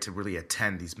del Rey to really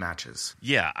attend these matches.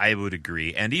 Yeah, I would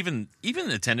agree. And even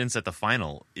attendance at the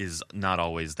final is not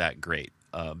always that great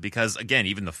because, again,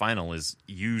 even the final is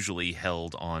usually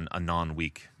held on a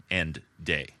non-weekend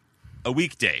day. A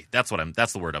weekday. That's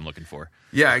the word I'm looking for.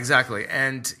 Yeah, exactly.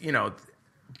 And,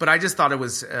 but I just thought it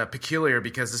was peculiar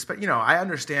because, I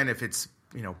understand if it's,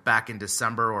 back in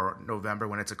December or November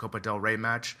when it's a Copa del Rey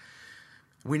match.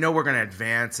 We know we're going to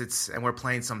advance. And we're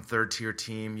playing some third-tier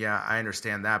team. Yeah, I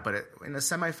understand that. But in the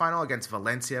semifinal against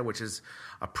Valencia, which is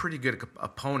a pretty good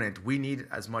opponent, we need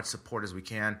as much support as we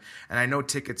can. And I know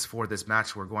tickets for this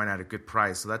match were going at a good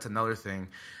price. So that's another thing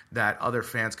that other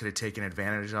fans could have taken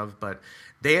advantage of. But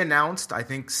they announced, I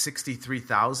think,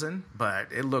 63,000,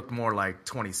 but it looked more like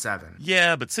 27.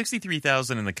 Yeah, but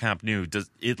 63,000 in the Camp Nou,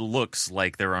 it looks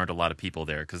like there aren't a lot of people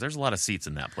there because there's a lot of seats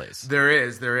in that place. There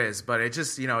is. But it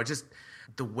just,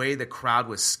 the way the crowd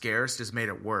was scarce just made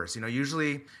it worse.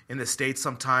 Usually in the States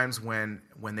sometimes when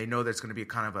they know there's going to be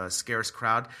kind of a scarce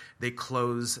crowd, they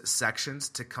close sections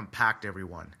to compact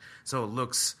everyone. So it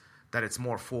looks that it's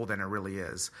more full than it really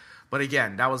is. But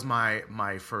again, that was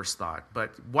my first thought.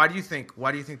 But why do you think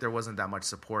there wasn't that much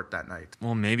support that night?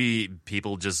 Well, maybe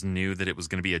people just knew that it was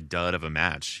going to be a dud of a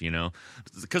match,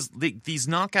 because these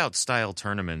knockout style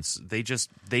tournaments,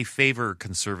 they favor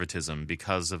conservatism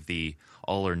because of the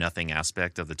all or nothing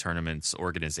aspect of the tournament's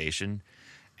organization.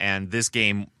 And this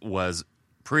game was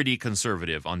pretty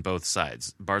conservative on both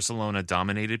sides. Barcelona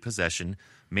dominated possession,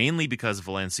 mainly because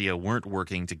Valencia weren't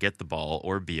working to get the ball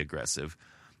or be aggressive.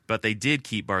 But they did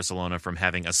keep Barcelona from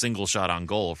having a single shot on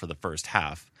goal for the first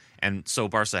half. And so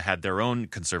Barca had their own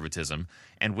conservatism.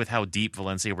 And with how deep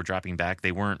Valencia were dropping back,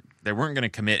 they weren't going to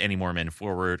commit any more men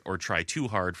forward or try too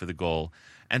hard for the goal.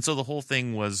 And so the whole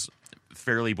thing was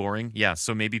fairly boring. Yeah,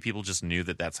 so maybe people just knew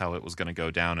that that's how it was going to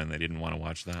go down and they didn't want to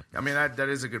watch that. I mean, that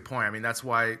is a good point. I mean, that's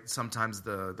why sometimes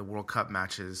the World Cup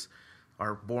matches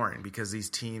are boring, because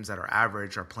these teams that are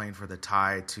average are playing for the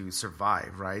tie to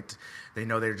survive, right? They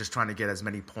know they're just trying to get as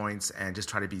many points and just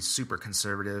try to be super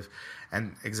conservative.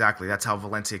 And exactly, that's how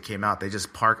Valencia came out. They just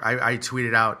I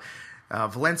tweeted out,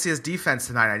 Valencia's defense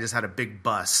tonight, I just had a big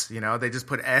bus. They just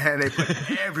put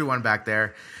everyone back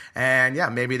there. And yeah,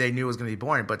 maybe they knew it was going to be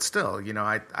boring, but still,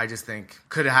 I just think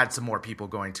could have had some more people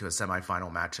going to a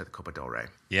semifinal match at the Copa del Rey.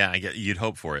 Yeah, you'd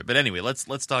hope for it. But anyway, let's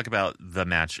talk about the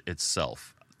match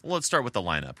itself. Well, let's start with the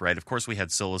lineup, right? Of course, we had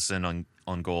Cillessen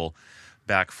on goal,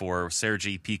 back four,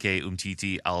 Sergi, Piqué,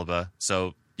 Umtiti, Alba.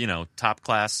 So, top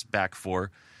class back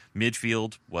four.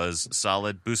 Midfield was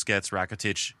solid. Busquets,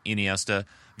 Rakitic, Iniesta.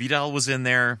 Vidal was in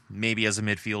there, maybe as a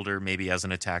midfielder, maybe as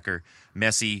an attacker.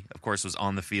 Messi, of course, was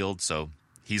on the field, so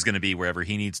he's going to be wherever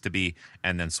he needs to be.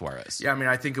 And then Suarez. Yeah, I mean,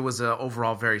 I think it was an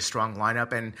overall very strong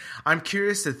lineup. And I'm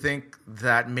curious to think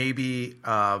that maybe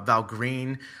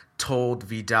Valgrin told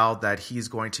Vidal that he's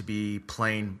going to be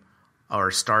playing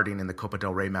or starting in the Copa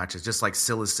del Rey matches, just like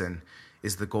Cillessen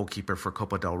is the goalkeeper for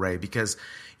Copa del Rey, because,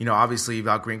 obviously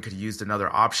Valgrin could have used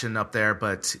another option up there,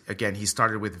 but again, he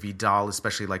started with Vidal,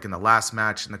 especially like in the last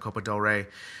match in the Copa del Rey.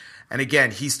 And again,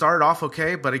 he started off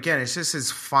okay, but again, it's just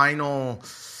his final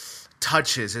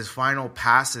touches, his final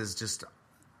passes just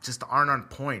aren't on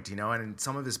point, and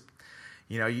some of his,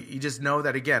 you just know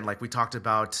that, again, like we talked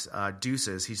about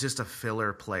Deuces, he's just a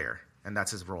filler player, and that's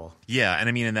his role. Yeah, and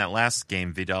I mean, in that last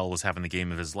game, Vidal was having the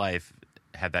game of his life,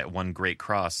 had that one great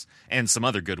cross and some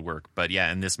other good work. But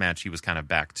yeah, in this match, he was kind of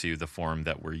back to the form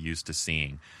that we're used to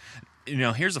seeing.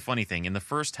 Here's a funny thing. In the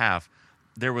first half,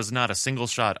 there was not a single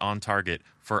shot on target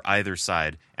for either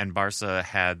side, and Barca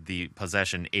had the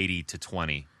possession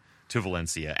 80-20 to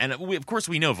Valencia. And of course,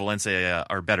 we know Valencia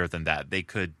are better than that. They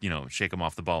could, shake them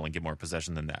off the ball and get more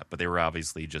possession than that. But they were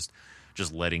obviously just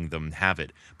letting them have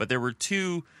it. But there were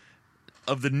two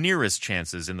of the nearest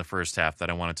chances in the first half that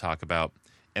I want to talk about.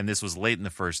 And this was late in the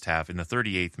first half. In the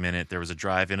 38th minute, there was a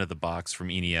drive into the box from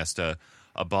Iniesta,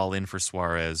 a ball in for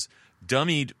Suarez,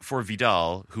 dummied for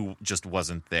Vidal, who just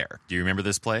wasn't there. Do you remember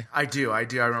this play? I do. I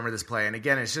remember this play. And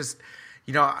again, it's just,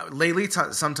 lately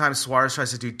sometimes Suarez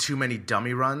tries to do too many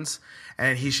dummy runs,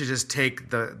 and he should just take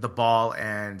the ball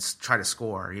and try to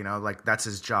score. Like that's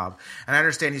his job. And I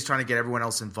understand he's trying to get everyone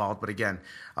else involved, but again,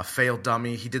 a failed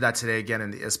dummy. He did that today again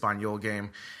in the Espanyol game.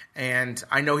 And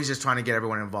I know he's just trying to get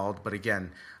everyone involved, but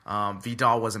again,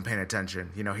 Vidal wasn't paying attention.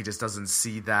 He just doesn't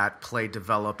see that play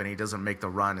develop, and he doesn't make the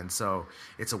run, and so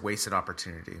it's a wasted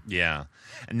opportunity. Yeah.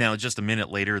 And now, just a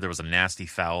minute later, there was a nasty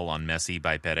foul on Messi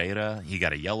by Pereira. He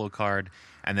got a yellow card,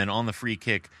 and then on the free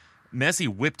kick, Messi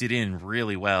whipped it in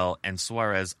really well, and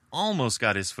Suarez almost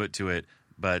got his foot to it,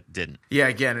 but didn't. Yeah,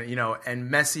 again,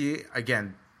 and Messi,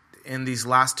 again, in these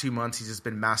last 2 months, he's just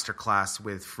been masterclass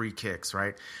with free kicks,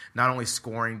 right? Not only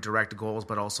scoring direct goals,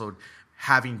 but also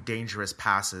having dangerous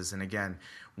passes. And again,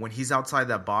 when he's outside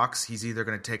that box, he's either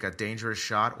going to take a dangerous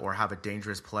shot or have a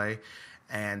dangerous play.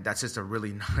 And that's just a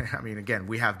really, again,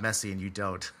 we have Messi and you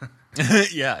don't.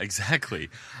 Yeah, exactly.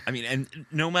 And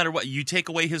no matter what, you take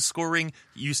away his scoring,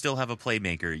 you still have a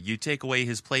playmaker. You take away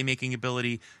his playmaking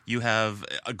ability, you have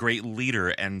a great leader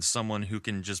and someone who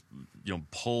can just,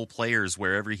 pull players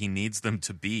wherever he needs them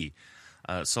to be.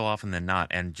 So often than not.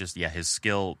 And just, his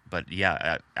skill, but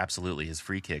absolutely, his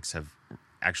free kicks have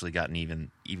actually gotten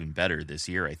even better this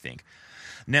year, I think.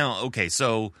 Now, okay,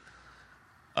 so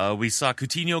we saw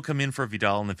Coutinho come in for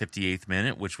Vidal in the 58th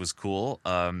minute, which was cool.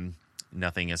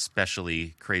 Nothing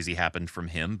especially crazy happened from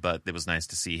him, but it was nice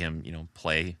to see him,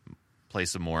 play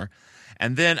some more.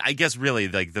 And then I guess really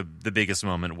like the biggest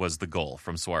moment was the goal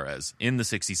from Suarez in the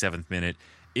 67th minute.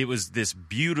 It was this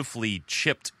beautifully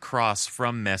chipped cross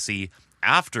from Messi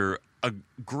after a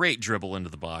great dribble into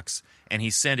the box, and he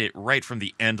sent it right from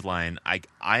the end line.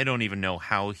 I don't even know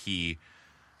how he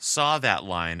saw that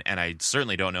line, and I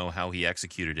certainly don't know how he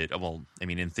executed it. Well, I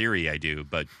mean, in theory I do,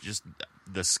 but just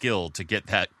the skill to get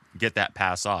that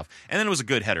pass off. And then it was a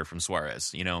good header from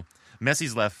Suarez,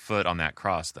 Messi's left foot on that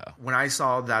cross, though. When I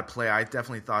saw that play, I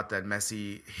definitely thought that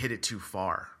Messi hit it too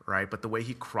far, right? But the way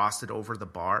he crossed it over the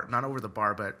bar, not over the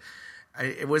bar, but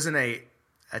it wasn't a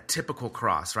typical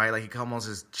cross, right? Like he almost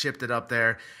just chipped it up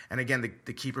there. And again,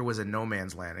 the keeper was in no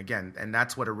man's land. Again, and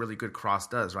that's what a really good cross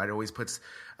does, right? It always puts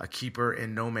a keeper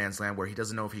in no man's land where he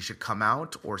doesn't know if he should come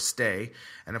out or stay.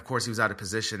 And of course, he was out of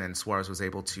position, and Suarez was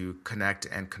able to connect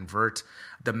and convert.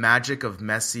 The magic of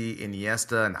Messi,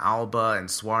 Iniesta, and Alba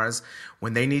and Suarez,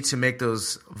 when they need to make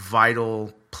those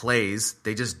vital plays,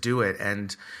 they just do it.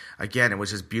 And again, it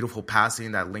was just beautiful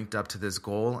passing that linked up to this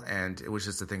goal, and it was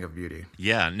just a thing of beauty.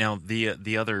 Yeah. Now,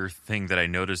 the other thing that I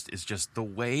noticed is just the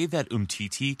way that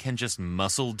Umtiti can just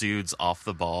muscle dudes off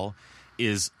the ball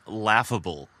is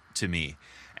laughable to me.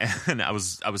 And I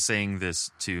was saying this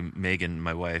to Megan,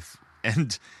 my wife,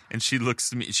 and she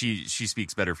looks to me. She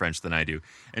speaks better French than I do,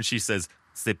 and she says,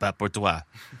 "C'est pas pour toi,"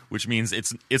 which means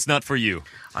it's not for you.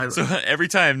 So every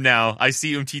time now I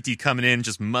see Umtiti coming in,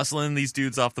 just muscling these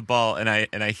dudes off the ball, and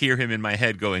I hear him in my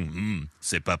head going,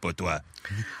 "C'est pas pour toi."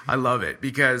 I love it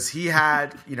because he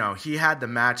had the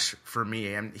match for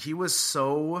me, and he was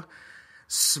so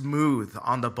smooth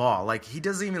on the ball. Like he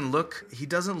doesn't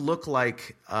look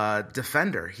like a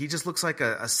defender. He just looks like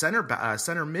a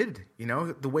center mid,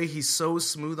 the way he's so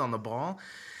smooth on the ball.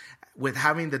 With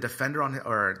having the defender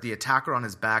or the attacker on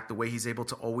his back, the way he's able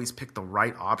to always pick the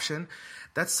right option,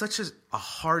 that's such a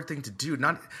hard thing to do.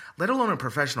 Not let alone in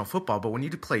professional football, but when you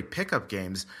play pickup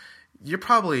games, you're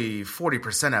probably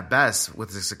 40% at best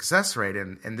with the success rate.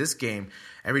 And in this game,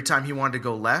 every time he wanted to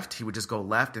go left, he would just go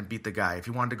left and beat the guy. If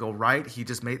he wanted to go right, he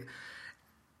just made.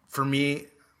 For me,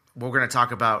 we're going to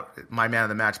talk about my man of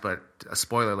the match, but a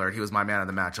spoiler alert, he was my man of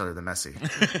the match other than Messi.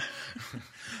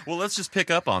 Well, let's just pick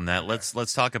up on that.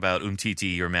 Let's talk about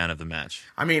Umtiti, your man of the match.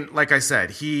 I mean, like I said,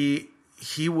 he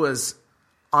was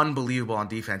unbelievable on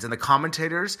defense, and the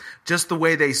commentators, just the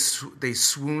way they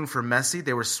swoon for Messi,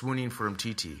 they were swooning for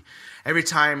Umtiti. Every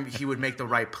time he would make the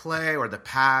right play or the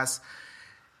pass,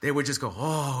 they would just go,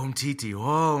 "Oh, Umtiti,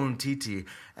 oh, Umtiti,"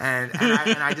 and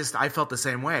I felt the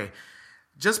same way.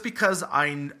 Just because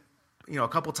a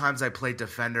couple times I played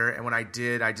defender, and when I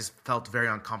did, I just felt very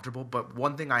uncomfortable. But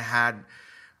one thing I had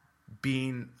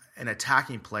being an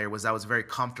attacking player was I was very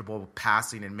comfortable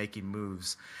passing and making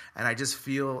moves. And I just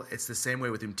feel it's the same way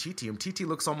with Umtiti. Umtiti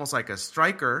looks almost like a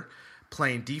striker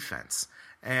playing defense.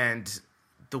 And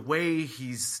the way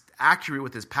he's accurate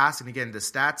with his passing, again, the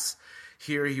stats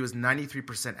here, he was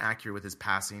 93% accurate with his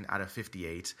passing out of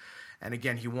 58. And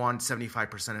again, he won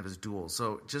 75% of his duels.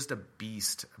 So just a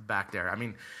beast back there. I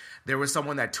mean, there was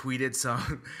someone that tweeted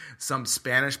some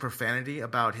Spanish profanity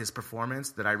about his performance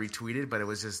that I retweeted, but it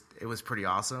was pretty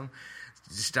awesome.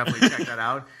 Just definitely check that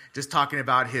out. Just talking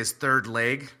about his third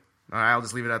leg. All right, I'll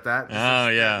just leave it at that.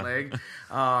 Yeah. Leg.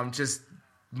 Just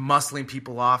muscling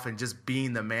people off and just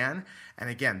being the man.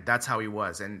 And again, that's how he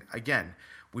was. And again,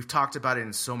 we've talked about it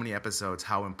in so many episodes,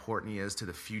 how important he is to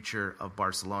the future of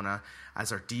Barcelona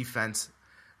as our defense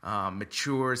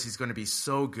matures. He's going to be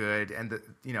so good, and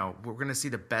we're going to see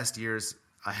the best years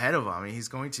ahead of him. I mean, he's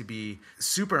going to be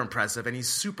super impressive, and he's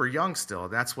super young still.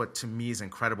 That's what to me is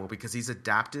incredible, because he's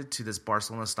adapted to this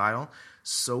Barcelona style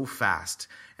so fast.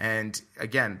 And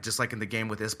again, just like in the game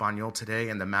with Espanyol today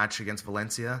and the match against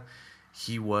Valencia,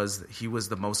 he was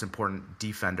the most important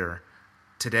defender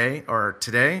today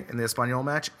in the Espanyol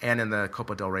match and in the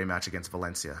Copa del Rey match against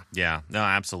Valencia. Yeah, no,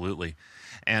 absolutely.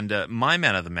 And my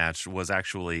man of the match was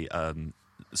actually,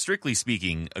 strictly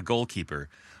speaking, a goalkeeper,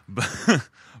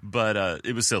 but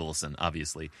it was Cillessen,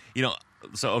 obviously.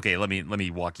 So okay, let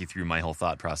me walk you through my whole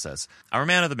thought process. Our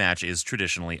man of the match is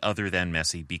traditionally other than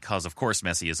Messi, because of course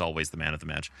Messi is always the man of the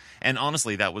match. And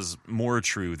honestly, that was more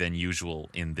true than usual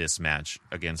in this match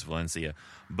against Valencia.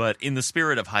 But in the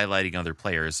spirit of highlighting other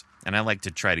players, and I like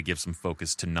to try to give some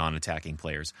focus to non-attacking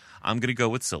players, I'm going to go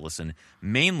with Cillessen,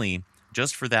 mainly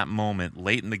just for that moment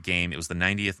late in the game. It was the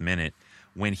 90th minute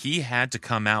when he had to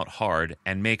come out hard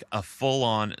and make a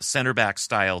full-on center-back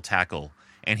style tackle.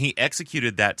 And he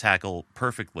executed that tackle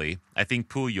perfectly. I think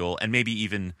Puyol and maybe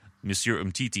even Monsieur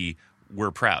Umtiti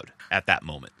were proud at that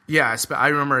moment. Yeah, I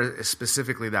remember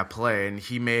specifically that play, and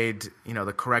he made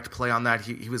the correct play on that.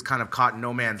 He was kind of caught in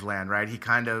no man's land, right? He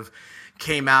kind of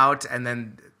came out, and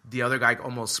then the other guy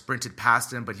almost sprinted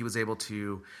past him, but he was able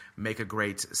to make a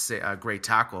great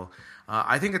tackle.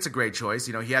 I think it's a great choice.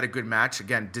 He had a good match.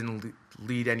 Again, didn't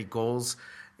lead any goals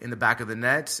in the back of the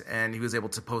net, and he was able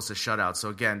to post a shutout. So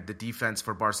again, the defense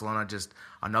for Barcelona, just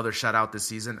another shutout this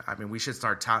season. I mean, we should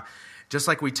start just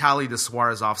like we tally the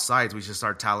Suarez offsides, we should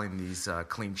start tallying these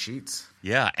clean sheets.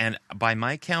 Yeah, and by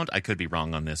my count, I could be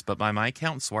wrong on this, but by my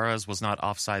count, Suarez was not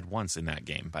offside once in that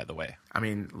game, by the way. I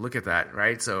mean, look at that,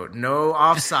 right? So no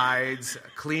offsides,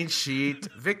 clean sheet,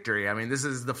 victory. I mean, this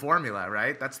is the formula,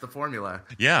 right? That's the formula.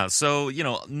 Yeah, so,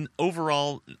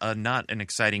 overall, not an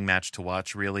exciting match to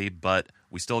watch, really, but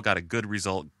we still got a good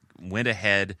result, went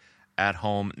ahead at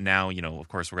home. Now, of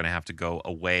course, we're going to have to go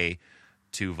away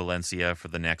to Valencia for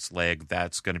the next leg.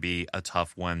 That's going to be a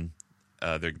tough one.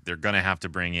 They're going to have to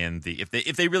bring in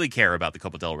if they really care about the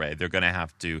Copa del Rey, they're going to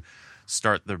have to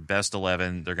start their best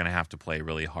 11. They're going to have to play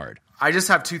really hard. I just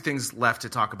have two things left to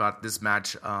talk about this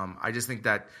match. I just think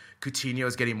that Coutinho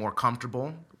is getting more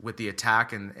comfortable with the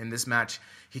attack, and in this match,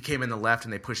 he came in the left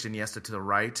and they pushed Iniesta to the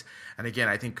right. And again,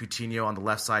 I think Coutinho on the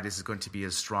left side is going to be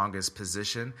his strongest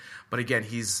position. But again,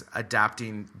 he's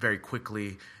adapting very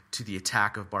quickly to the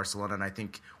attack of Barcelona. And I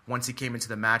think once he came into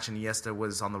the match and Iniesta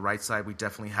was on the right side, we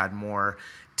definitely had more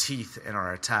teeth in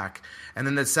our attack. And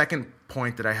then the second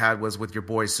point that I had was with your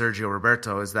boy Sergio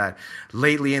Roberto, is that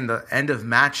lately in the end of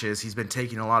matches, he's been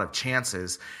taking a lot of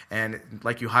chances. And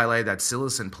like you highlighted, that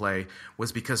Cillessen play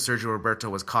was because Sergio Roberto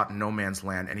was caught in no man's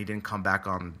land and he didn't come back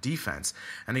on defense.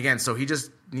 And again, so he just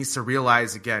needs to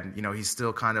realize, again, he's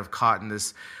still kind of caught in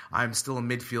this, I'm still a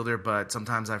midfielder, but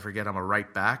sometimes I forget I'm a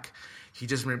right back. He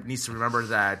just needs to remember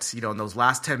that, in those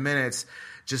last 10 minutes,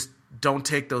 just don't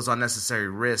take those unnecessary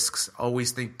risks.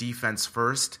 Always think defense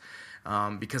first.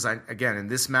 Because, in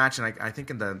this match, and I think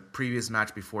in the previous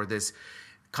match before this,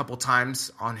 a couple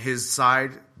times on his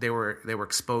side, they were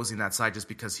exposing that side just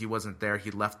because he wasn't there.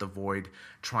 He left the void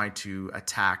trying to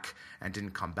attack and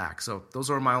didn't come back. So those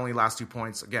are my only last 2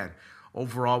 points. Again,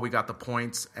 overall, we got the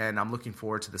points, and I'm looking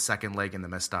forward to the second leg in the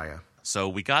Mestalla. So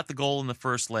we got the goal in the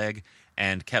first leg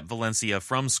and kept Valencia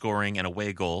from scoring an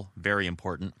away goal. Very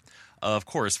important. Of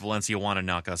course, Valencia want to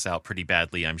knock us out pretty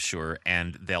badly, I'm sure,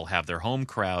 and they'll have their home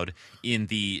crowd in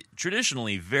the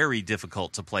traditionally very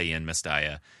difficult to play in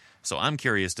Mestalla. So I'm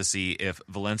curious to see if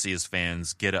Valencia's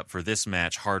fans get up for this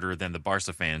match harder than the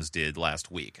Barca fans did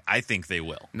last week. I think they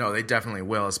will. No, they definitely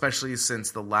will, especially since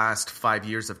the last 5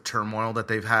 years of turmoil that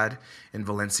they've had in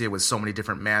Valencia with so many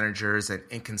different managers and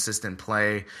inconsistent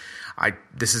play.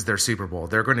 This is their Super Bowl.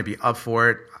 They're going to be up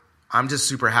for it. I'm just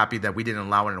super happy that we didn't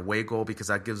allow an away goal because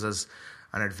that gives us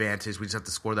an advantage. We just have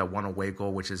to score that one away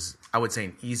goal, which is, I would say,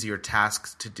 an easier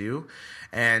task to do.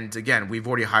 And again, we've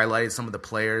already highlighted some of the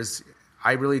players.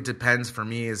 It really depends for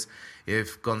me is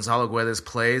if Gonzalo Guedes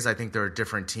plays, I think they're a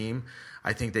different team.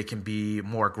 I think they can be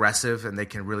more aggressive and they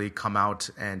can really come out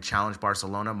and challenge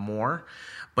Barcelona more.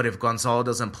 But if Gonzalo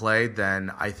doesn't play, then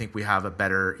I think we have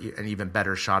an even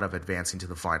better shot of advancing to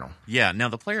the final. Yeah, now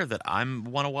the player that I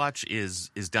want to watch is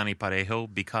Dani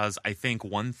Parejo, because I think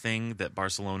one thing that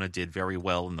Barcelona did very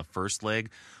well in the first leg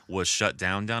was shut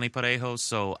down Dani Parejo.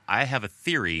 So I have a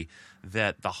theory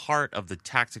that the heart of the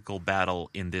tactical battle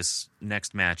in this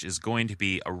next match is going to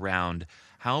be around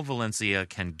how Valencia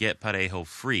can get Parejo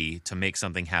free to make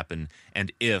something happen,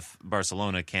 and if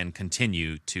Barcelona can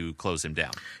continue to close him down.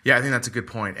 Yeah, I think that's a good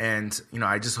point. And,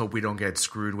 I just hope we don't get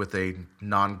screwed with a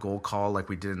non-goal call like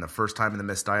we did in the first time in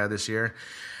the Mestalla this year.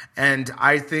 And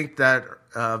I think that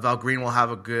Valgrin will have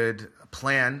a good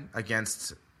plan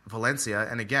against Valencia.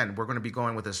 And again, we're going to be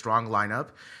going with a strong lineup.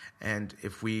 And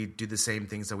if we do the same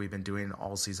things that we've been doing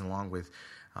all season long with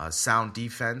sound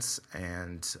defense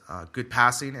and good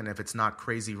passing, and if it's not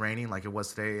crazy raining like it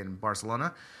was today in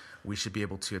Barcelona, we should be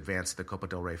able to advance to the Copa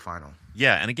del Rey final.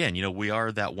 Yeah, and again, we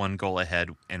are that one goal ahead,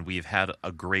 and we've had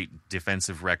a great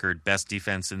defensive record, best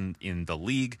defense in the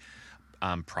league.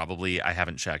 Probably, I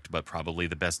haven't checked, but probably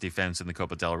the best defense in the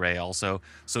Copa del Rey also.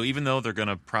 So even though they're going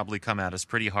to probably come at us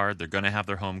pretty hard, they're going to have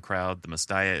their home crowd. The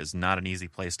Mestalla is not an easy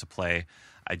place to play.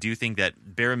 I do think that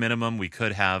bare minimum we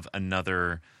could have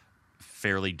another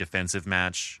fairly defensive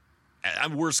match.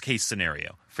 Worst case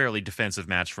scenario, fairly defensive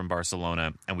match from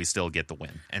Barcelona, and we still get the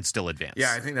win and still advance.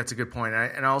 Yeah, I think that's a good point.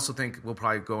 And I also think we'll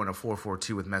probably go in a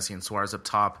 4-4-2 with Messi and Suarez up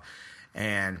top,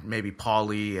 and maybe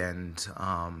Pauly and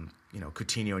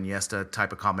Coutinho and Iniesta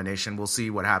type of combination. We'll see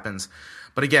what happens.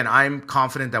 But again, I'm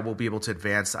confident that we'll be able to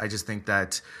advance. I just think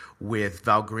that with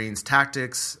Valgrin's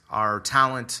tactics, our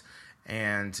talent,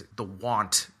 and the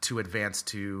want to advance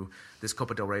to this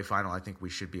Copa del Rey final, I think we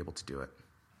should be able to do it.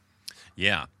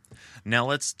 Yeah. Now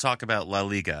let's talk about La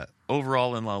Liga.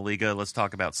 Overall in La Liga, let's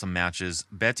talk about some matches.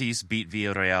 Betis beat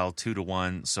Villarreal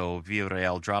 2-1, so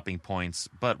Villarreal dropping points,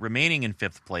 but remaining in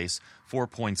 5th place, 4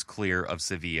 points clear of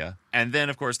Sevilla. And then,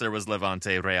 of course, there was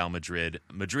Levante Real Madrid.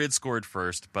 Madrid scored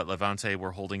first, but Levante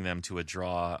were holding them to a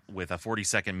draw with a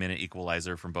 42nd minute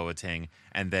equalizer from Boateng.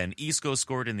 And then Isco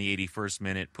scored in the 81st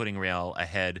minute, putting Real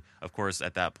ahead. Of course,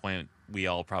 at that point, we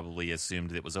all probably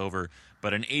assumed it was over.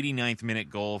 But an 89th minute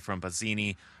goal from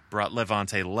Pazzini brought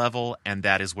Levante level, and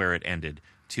that is where it ended,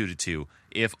 2-2.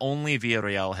 If only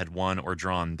Villarreal had won or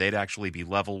drawn, they'd actually be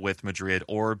level with Madrid,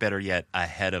 or better yet,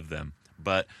 ahead of them.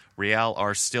 But Real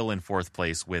are still in 4th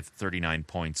place with 39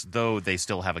 points, though they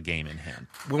still have a game in hand.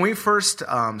 When we first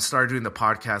started doing the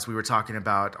podcast, we were talking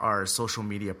about our social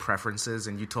media preferences,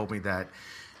 and you told me that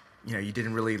you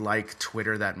didn't really like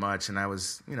Twitter that much, and I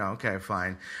was, okay,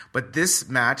 fine. But this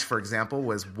match, for example,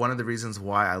 was one of the reasons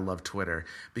why I love Twitter,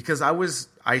 because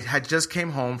I had just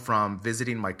came home from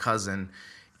visiting my cousin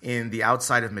in the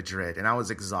outside of Madrid, and I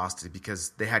was exhausted because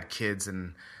they had kids,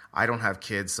 and I don't have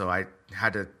kids, so I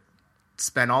had to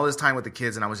spend all this time with the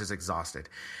kids, and I was just exhausted.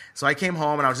 So I came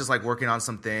home, and I was just working on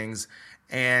some things,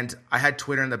 and I had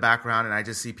Twitter in the background, and I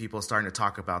just see people starting to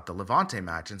talk about the Levante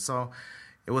match, and so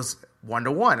it was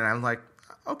 1-1, and I'm like,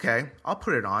 okay, I'll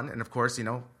put it on. And of course,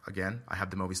 again, I have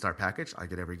the Movistar package. I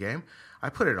get every game. I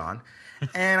put it on,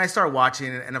 and I start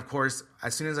watching. And of course,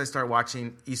 as soon as I start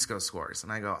watching, Isco scores,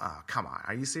 and I go, oh, come on,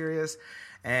 are you serious?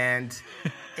 And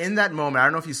in that moment, I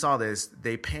don't know if you saw this,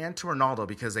 they panned to Ronaldo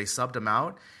because they subbed him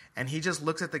out, and he just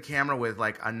looks at the camera with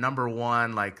a number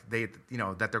one, that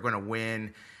they're going to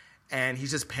win. And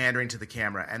he's just pandering to the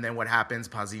camera. And then what happens?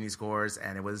 Pazzini scores,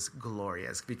 and it was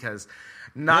glorious because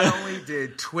not only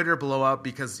did Twitter blow up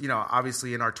because,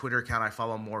 obviously in our Twitter account I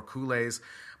follow more Culés,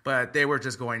 but they were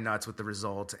just going nuts with the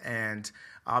result. And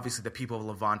obviously the people of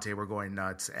Levante were going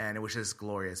nuts, and it was just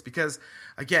glorious. Because,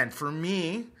 again, for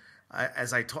me,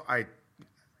 as I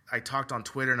talked on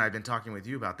Twitter, and I've been talking with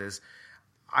you about this,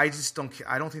 I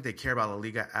don't think they care about La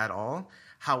Liga at all.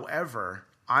 However,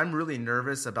 I'm really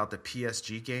nervous about the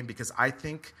PSG game because I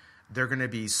think they're going to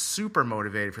be super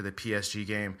motivated for the PSG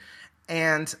game.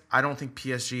 And I don't think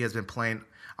PSG has been playing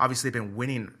 – obviously they've been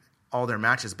winning all their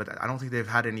matches, but I don't think they've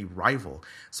had any rival.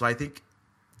 So I think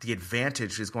the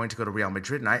advantage is going to go to Real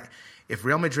Madrid. And if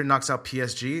Real Madrid knocks out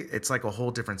PSG, it's like a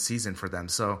whole different season for them.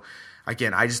 So,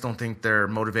 again, I just don't think they're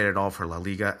motivated at all for La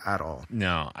Liga at all.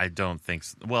 No, I don't think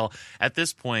so. Well, at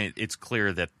this point, it's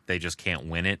clear that they just can't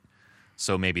win it.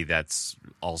 So maybe that's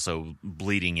also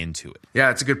bleeding into it.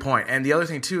 Yeah, it's a good point. And the other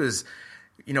thing, too, is,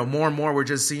 more and more we're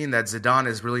just seeing that Zidane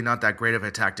is really not that great of a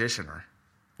tacticianer.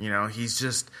 He's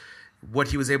just – what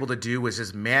he was able to do was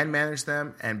just man-manage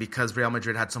them. And because Real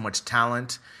Madrid had so much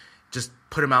talent, just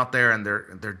put him out there and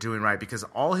they're doing right. Because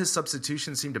all his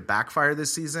substitutions seem to backfire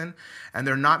this season, and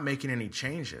they're not making any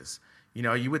changes.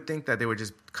 You would think that they would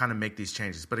just kind of make these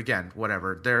changes. But again,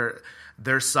 whatever.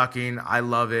 They're sucking. I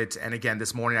love it. And again,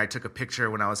 this morning I took a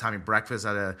picture when I was having breakfast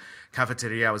at a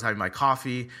cafeteria. I was having my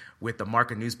coffee with the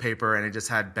Marca newspaper, and it just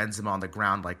had Benzema on the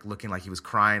ground, looking like he was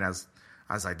crying. I was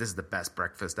like, this is the best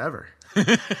breakfast ever.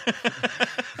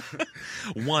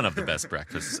 One of the best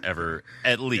breakfasts ever,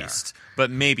 at least. Yeah.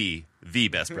 But maybe the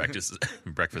best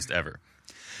breakfast ever.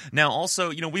 Now,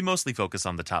 also, we mostly focus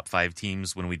on the top 5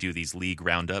 teams when we do these league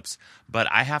roundups, but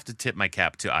I have to tip my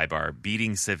cap to Eibar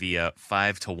beating Sevilla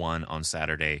 5-1 on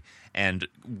Saturday and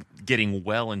getting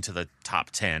well into the top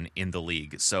 10 in the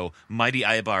league. So, mighty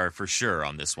Eibar for sure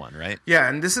on this one, right? Yeah,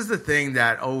 and this is the thing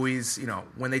that always,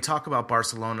 when they talk about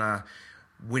Barcelona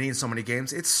winning so many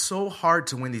games, it's so hard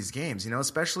to win these games,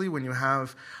 especially when you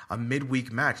have a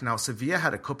midweek match. Now, Sevilla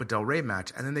had a Copa del Rey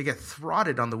match, and then they get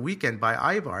throttled on the weekend by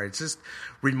Eibar. It's just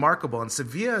remarkable. And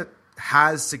Sevilla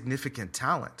has significant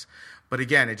talent. But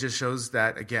again, it just shows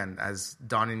that, again, as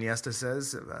Don Iniesta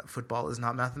says, football is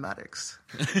not mathematics.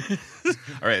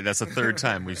 All right, that's the third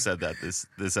time we've said that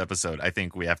this episode. I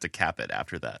think we have to cap it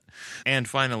after that. And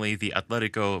finally, the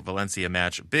Atletico Valencia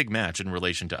match, big match in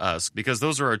relation to us, because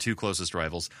those are our 2 closest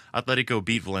rivals. Atletico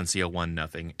beat Valencia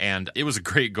 1-0, and it was a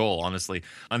great goal, honestly.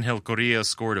 Angel Correa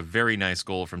scored a very nice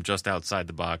goal from just outside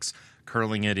the box,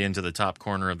 curling it into the top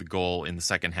corner of the goal in the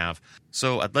second half.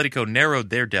 So Atletico narrowed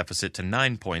their deficit to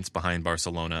 9 points behind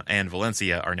Barcelona, and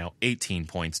Valencia are now 18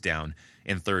 points down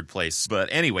in third place. But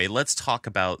anyway, let's talk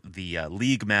about the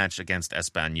league match against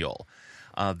Espanyol.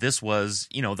 This was,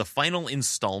 the final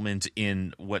installment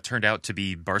in what turned out to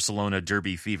be Barcelona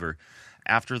Derby fever.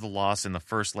 After the loss in the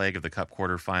first leg of the Cup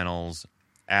quarterfinals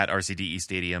at RCDE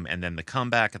Stadium and then the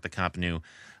comeback at the Camp Nou,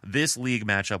 this league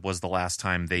matchup was the last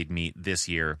time they'd meet this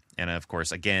year. And, of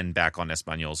course, again, back on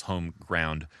Espanyol's home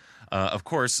ground. Of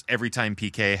course, every time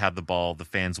Piqué had the ball, the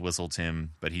fans whistled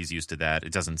him, but he's used to that.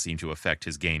 It doesn't seem to affect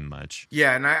his game much.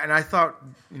 Yeah, and I thought,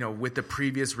 with the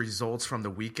previous results from the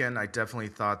weekend, I definitely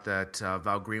thought that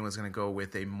Val Green was going to go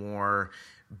with a more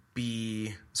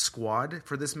B squad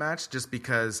for this match, just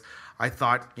because I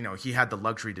thought, he had the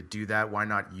luxury to do that. Why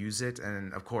not use it?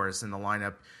 And of course, in the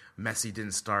lineup, Messi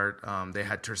didn't start. They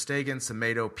had Ter Stegen,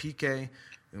 Semedo, Piqué,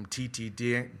 Umtiti,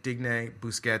 Digne,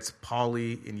 Busquets,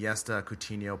 Pauli, Iniesta,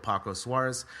 Coutinho, Paco,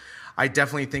 Suarez. I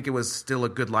definitely think it was still a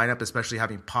good lineup, especially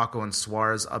having Paco and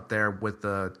Suarez up there with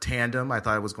the tandem. I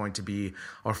thought it was going to be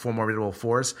a formidable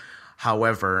force.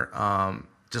 However,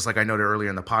 just like I noted earlier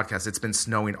in the podcast, it's been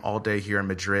snowing all day here in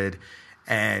Madrid,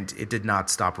 and it did not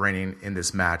stop raining in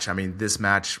this match. I mean, this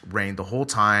match rained the whole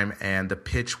time, and the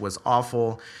pitch was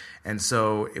awful. And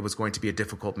so it was going to be a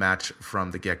difficult match from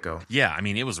the get-go. Yeah, I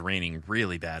mean, it was raining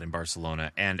really bad in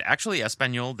Barcelona. And actually,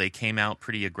 Espanyol, they came out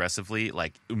pretty aggressively.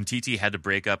 Like, Umtiti had to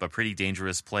break up a pretty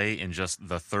dangerous play in just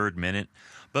the 3rd minute.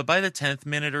 But by the 10th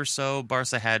minute or so,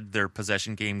 Barca had their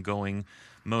possession game going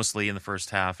mostly in the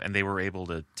first half, and they were able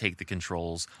to take the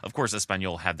controls. Of course,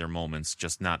 Espanyol had their moments,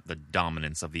 just not the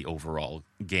dominance of the overall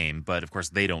game. But, of course,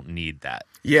 they don't need that.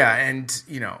 Yeah, and,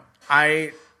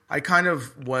 I kind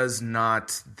of was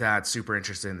not that super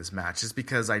interested in this match, just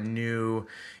because I knew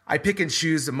I pick and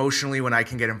choose emotionally when I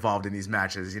can get involved in these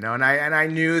matches, and I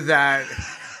knew that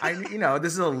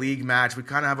this is a league match. We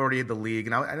kind of have already hit the league,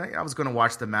 and I was going to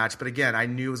watch the match, but again, I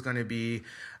knew it was going to be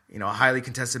a highly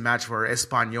contested match for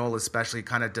Espanyol, especially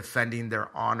kind of defending their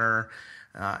honor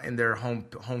in their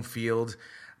home field.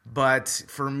 But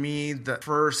for me, the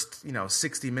first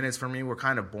 60 minutes for me were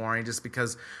kind of boring, just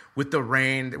because with the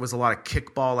rain, there was a lot of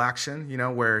kickball action,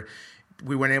 where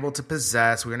we weren't able to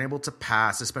possess, we weren't able to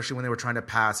pass, especially when they were trying to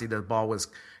pass. Either the ball was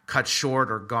cut short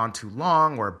or gone too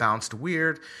long or bounced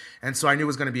weird. And so I knew it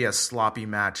was going to be a sloppy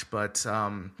match. But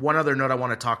one other note I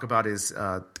want to talk about is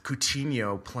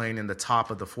Coutinho playing in the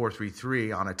top of the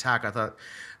 4-3-3 on attack. I thought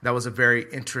that was a very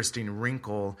interesting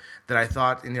wrinkle that I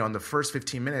thought, in the first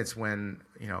 15 minutes when,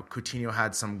 Coutinho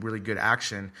had some really good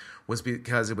action, was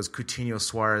because it was Coutinho,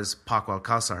 Suarez, Paco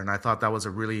Alcácer. And I thought that was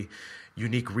a really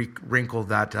unique wrinkle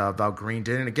that Val Green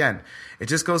did. And again, it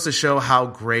just goes to show how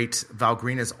great Val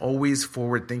Green is, always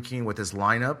forward-thinking with his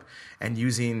lineup and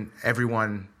using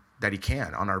everyone that he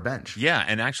can on our bench. Yeah,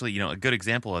 and actually, a good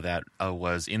example of that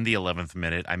was in the 11th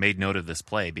minute. I made note of this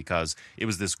play because it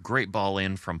was this great ball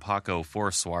in from Paco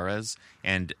for Suarez,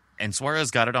 and Suarez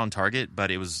got it on target,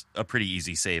 but it was a pretty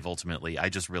easy save ultimately. I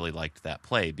just really liked that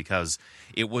play because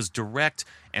it was direct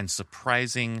and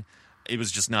surprising. It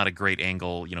was just not a great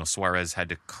angle. Suarez had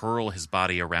to curl his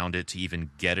body around it to even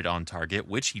get it on target,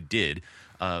 which he did.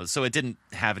 So it didn't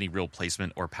have any real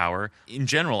placement or power. In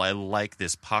general, I like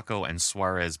this Paco and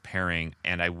Suarez pairing,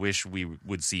 and I wish we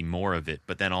would see more of it.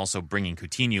 But then also bringing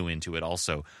Coutinho into it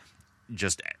also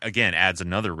just, again, adds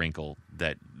another wrinkle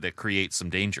that creates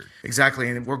some danger. Exactly,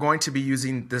 and we're going to be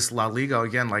using this La Liga,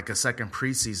 again, like a second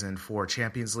preseason for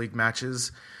Champions League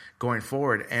matches going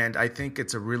forward. And I think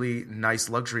it's a really nice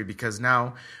luxury because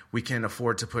now we can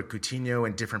afford to put Coutinho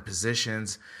in different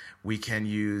positions. We can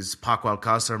use Paco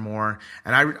Alcácer more.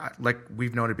 And I like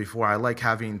we've noted before, I like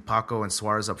having Paco and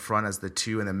Suarez up front as the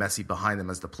two and then Messi behind them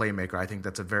as the playmaker. I think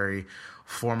that's a very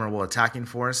formidable attacking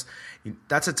force.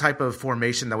 That's a type of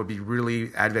formation that would be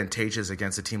really advantageous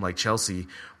against a team like Chelsea,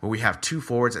 where we have two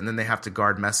forwards and then they have to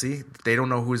guard Messi. They don't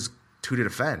know who's who to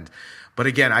defend. But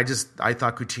again, I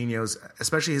thought Coutinho's,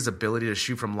 especially his ability to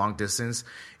shoot from long distance,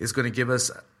 is going to give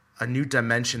us a new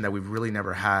dimension that we've really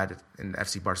never had in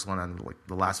FC Barcelona in like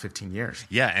the last 15 years.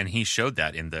 Yeah, and he showed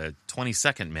that in the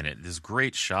 22nd minute. This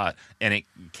great shot, and it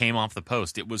came off the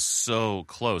post. It was so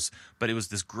close, but it was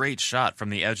this great shot from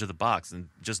the edge of the box. And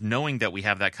just knowing that we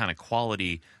have that kind of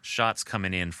quality shots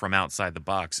coming in from outside the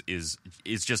box is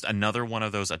just another one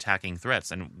of those attacking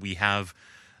threats. And we have,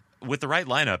 with the right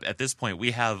lineup, at this point,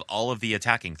 we have all of the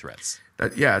attacking threats.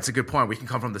 Yeah, it's a good point. We can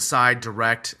come from the side,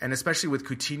 direct, and especially with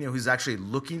Coutinho, who's actually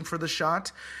looking for the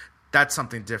shot, that's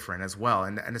something different as well.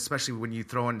 And especially when you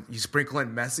sprinkle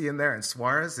in Messi in there and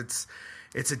Suarez,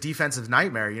 it's a defensive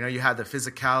nightmare. You have the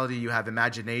physicality, you have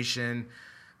imagination,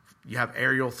 you have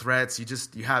aerial threats,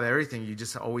 you have everything. You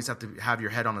just always have to have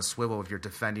your head on a swivel if you're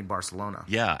defending Barcelona.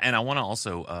 Yeah, and I want to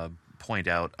also point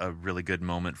out a really good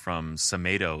moment from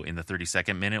Semedo in the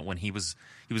 32nd minute when he was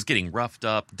getting roughed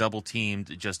up, double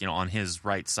teamed, just on his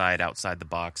right side outside the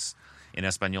box in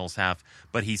Espanyol's half,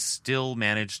 but he still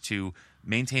managed to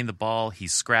maintain the ball. He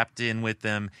scrapped in with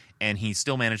them, and he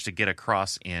still managed to get a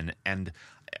cross in. And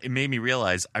it made me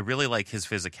realize I really like his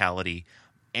physicality,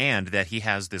 and that he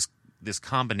has this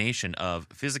combination of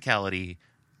physicality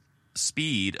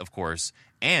speed, of course,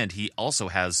 and he also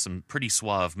has some pretty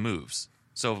suave moves.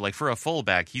 So, like, for a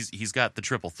fullback, he's got the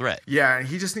triple threat. Yeah, and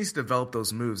he just needs to develop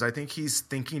those moves. I think he's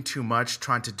thinking too much,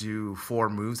 trying to do 4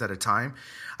 moves at a time.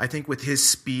 I think with his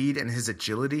speed and his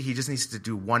agility, he just needs to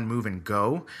do 1 move and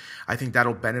go. I think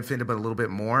that'll benefit him a little bit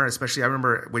more, especially I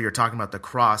remember when you're talking about the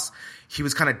cross, he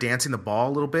was kind of dancing the ball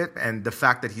a little bit, and the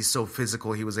fact that he's so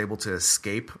physical, he was able to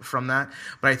escape from that.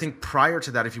 But I think prior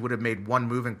to that, if he would have made 1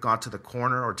 move and got to the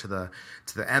corner or to the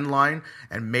end line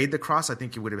and made the cross, I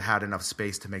think he would have had enough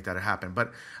space to make that happen.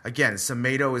 But again,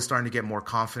 Semedo is starting to get more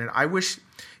confident. I wish,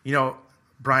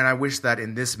 Brian, I wish that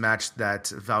in this match that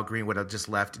Val Green would have just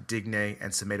left Digne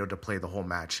and Semedo to play the whole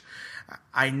match.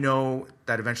 I know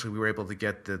that eventually we were able to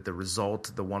get the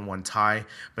result, the 1-1 tie.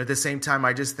 But at the same time,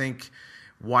 I just think,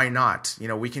 why not?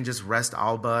 We can just rest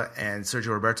Alba and Sergio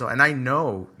Roberto. And I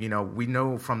know, we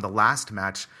know from the last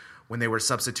match when they were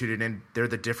substituted in, they're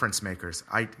the difference makers.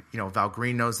 Val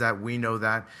Green knows that. We know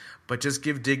that. But just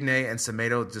give Digne and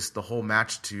Semedo just the whole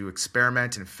match to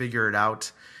experiment and figure it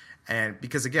out. And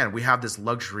because, again, we have this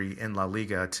luxury in La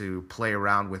Liga to play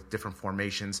around with different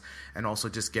formations and also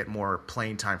just get more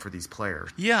playing time for these players.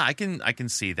 Yeah, I can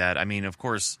see that. I mean, of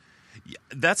course,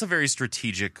 that's a very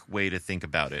strategic way to think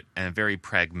about it and very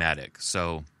pragmatic.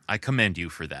 So I commend you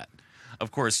for that. Of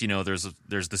course,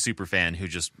 there's the super fan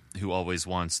who always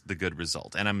wants the good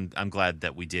result, and I'm glad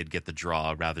that we did get the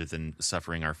draw rather than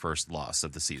suffering our first loss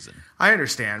of the season. I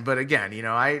understand, but again,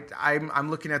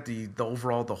 I'm looking at the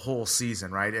overall the whole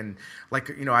season, right? And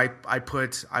I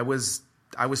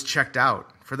was checked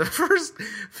out for the first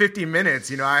 50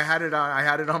 minutes. I had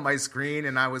it on my screen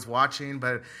and I was watching,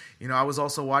 but I was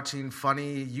also watching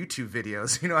funny YouTube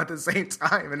videos, at the same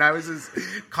time, and I was just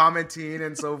commenting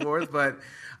and so forth, but.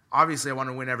 Obviously, I want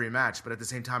to win every match, but at the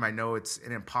same time, I know it's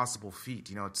an impossible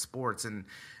feat. It's sports, and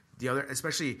the other,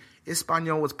 especially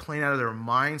Espanyol, was playing out of their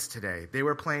minds today. They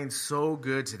were playing so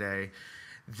good today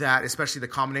that, especially the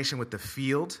combination with the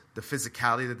field, the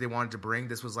physicality that they wanted to bring,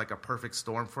 this was like a perfect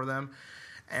storm for them.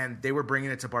 And they were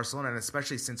bringing it to Barcelona, and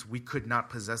especially since we could not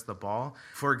possess the ball.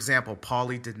 For example,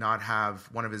 Pauly did not have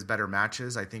one of his better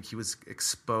matches. I think he was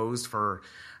exposed for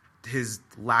his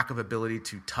lack of ability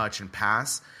to touch and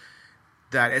pass.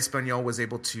 That Espanyol was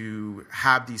able to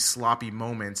have these sloppy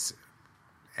moments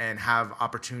and have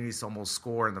opportunities to almost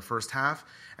score in the first half,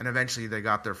 and eventually they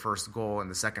got their first goal in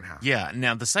the second half. Yeah,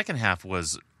 now the second half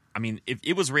was,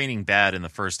 it was raining bad in the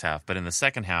first half, but in the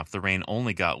second half, the rain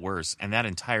only got worse, and that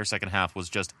entire second half was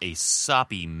just a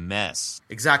soppy mess.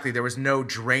 Exactly. There was no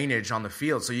drainage on the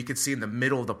field, so you could see in the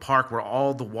middle of the park where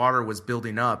all the water was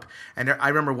building up. And I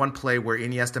remember one play where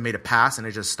Iniesta made a pass, and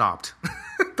it just stopped.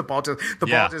 The ball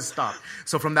just stopped.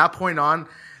 So from that point on,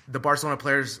 the Barcelona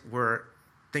players were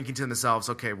thinking to themselves,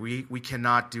 okay, we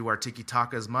cannot do our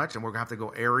tiki-taka as much, and we're going to have to go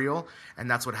aerial, and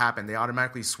that's what happened. They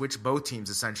automatically switched both teams,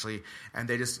 essentially, and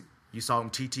you saw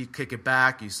Umtiti kick it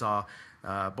back, you saw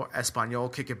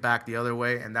Espanyol kick it back the other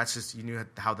way, and that's just, you knew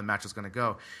how the match was going to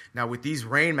go. Now, with these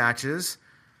rain matches,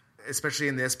 especially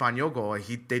in the Espanyol goal,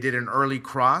 they did an early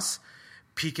cross.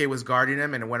 Piqué was guarding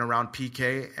him, and it went around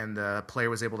Piqué, and the player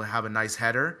was able to have a nice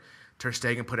header. Ter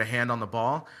Stegen put a hand on the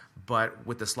ball, but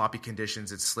with the sloppy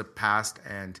conditions, it slipped past.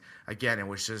 And again, it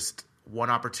was just one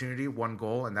opportunity, one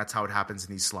goal, and that's how it happens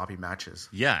in these sloppy matches.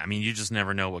 Yeah, you just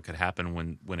never know what could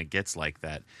happen when it gets like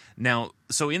that. Now,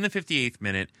 so in the 58th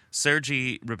minute,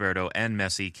 Sergi Roberto and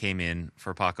Messi came in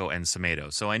for Paco and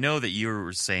Semedo. So I know that you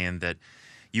were saying that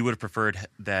you would have preferred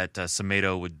that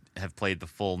Semedo would have played the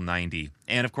full 90.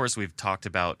 And, of course, we've talked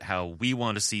about how we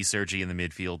want to see Sergi in the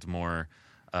midfield more.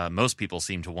 Most people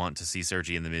seem to want to see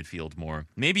Sergi in the midfield more.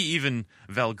 Maybe even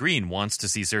Val Green wants to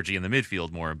see Sergi in the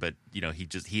midfield more, but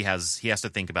he has to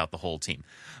think about the whole team.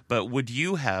 But would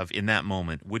you have, in that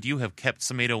moment, kept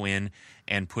Semedo in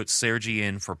and put Sergi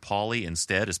in for Pauly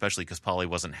instead, especially because Pauly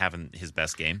wasn't having his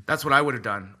best game? That's what I would have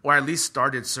done. Or at least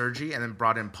started Sergi and then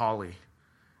brought in Pauly.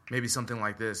 Maybe something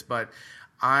like this. But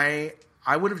I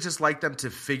would have just liked them to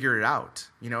figure it out.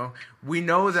 We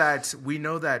know that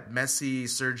Messi,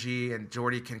 Sergi, and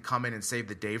Jordi can come in and save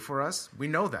the day for us. We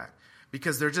know that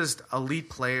because they're just elite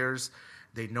players.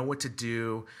 They know what to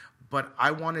do. But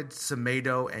I wanted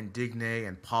Semedo and Digne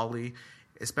and Pauly,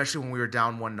 especially when we were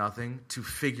down 1-0, to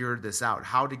figure this out.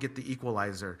 How to get the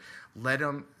equalizer. Let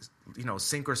them,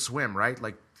 sink or swim, right?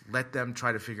 Like, let them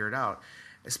try to figure it out.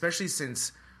 Especially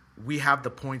since we have the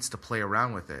points to play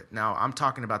around with it. Now, I'm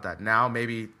talking about that now.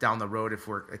 Maybe down the road, if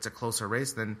it's a closer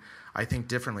race, then I think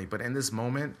differently. But in this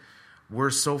moment,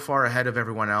 we're so far ahead of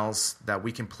everyone else that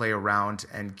we can play around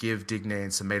and give Digne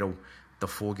and Semedo the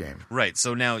full game. Right.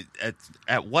 So now,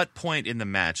 at what point in the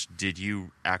match did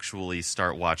you actually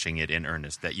start watching it in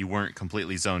earnest? That you weren't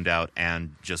completely zoned out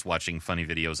and just watching funny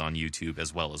videos on YouTube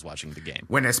as well as watching the game?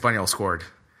 When Espanyol scored.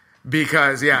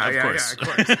 Because, of course.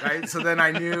 right? So then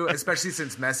I knew, especially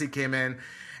since Messi came in,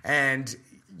 and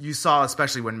you saw,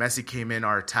 especially when Messi came in,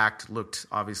 our attack looked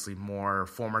obviously more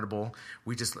formidable.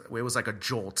 It was like a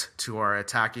jolt to our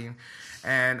attacking.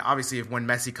 And obviously, when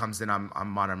Messi comes in,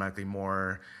 I'm automatically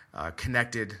more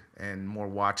connected and more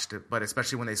watched. But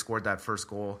especially when they scored that first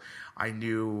goal, I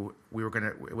knew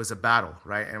it was a battle,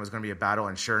 right? And it was going to be a battle.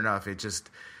 And sure enough,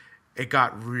 it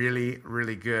got really,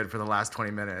 really good for the last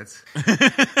 20 minutes.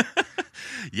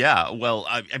 Yeah, well,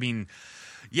 I mean,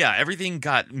 yeah, everything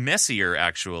got messier,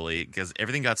 actually, because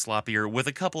everything got sloppier with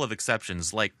a couple of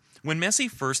exceptions. Like, when Messi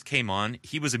first came on,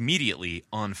 he was immediately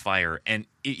on fire, and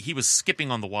he was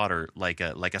skipping on the water like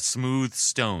a smooth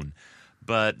stone.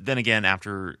 But then again,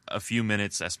 after a few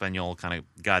minutes, Espanyol kind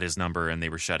of got his number, and they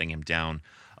were shutting him down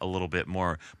a little bit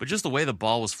more. But just the way the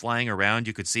ball was flying around,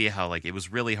 you could see how like it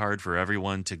was really hard for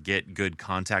everyone to get good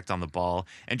contact on the ball,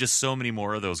 and just so many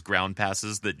more of those ground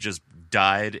passes that just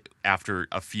died after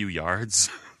a few yards.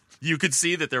 You could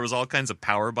see that there was all kinds of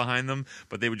power behind them,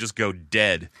 but they would just go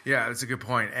dead. Yeah, that's a good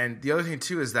point. And the other thing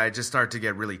too is that it just started to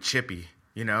get really chippy,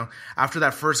 you know? After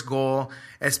that first goal,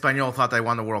 Espanyol thought they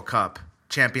won the World Cup.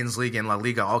 Champions League and La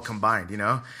Liga all combined, you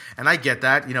know? And I get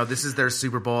that. You know, this is their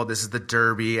Super Bowl. This is the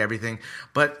Derby, everything.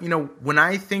 But, you know, when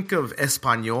I think of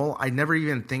Espanyol,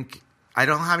 I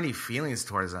don't have any feelings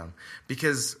towards them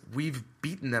because we've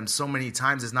beaten them so many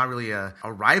times. It's not really a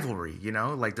rivalry, you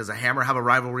know? Like, does a hammer have a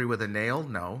rivalry with a nail?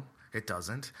 No, it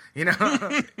doesn't. You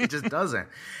know? It just doesn't.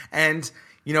 And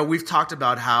you know, we've talked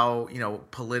about how, you know,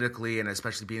 politically and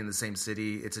especially being in the same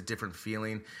city, it's a different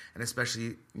feeling. And especially,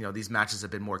 you know, these matches have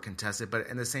been more contested. But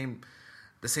in the same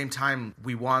time,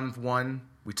 we won one,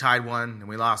 we tied one, and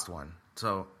we lost one.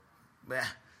 So,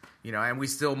 you know, and we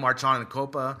still march on in the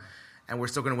Copa, and we're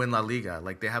still going to win La Liga.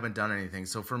 Like, they haven't done anything.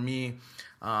 So for me,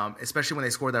 especially when they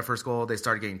scored that first goal, they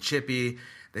started getting chippy.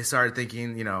 They started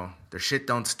thinking, you know, their shit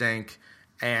don't stink.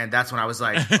 And that's when I was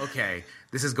like, okay,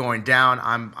 this is going down.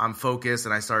 I'm focused,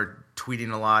 and I started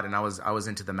tweeting a lot, and I was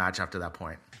into the match after that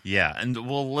point. Yeah, and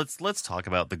well, let's talk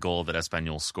about the goal that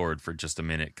Espanyol scored for just a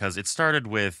minute, because it started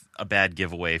with a bad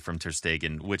giveaway from Ter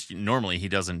Stegen, which normally he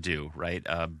doesn't do, right?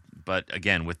 But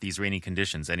again, with these rainy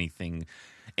conditions, anything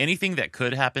that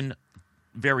could happen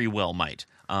very well might.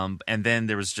 And then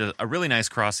there was just a really nice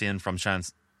cross in from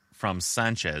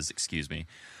Sanchez,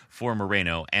 for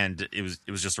Moreno, and it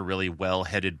was just a really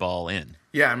well-headed ball in.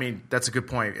 Yeah, I mean, that's a good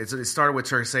point. It started with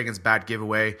Ter Stegen's bad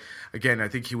giveaway. Again, I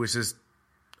think he was just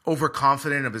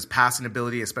overconfident of his passing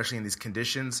ability, especially in these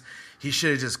conditions. He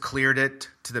should have just cleared it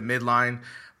to the midline,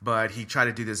 but he tried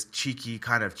to do this cheeky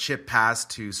kind of chip pass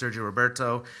to Sergio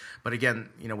Roberto. But again,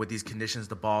 you know, with these conditions,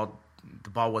 the ball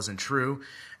wasn't true.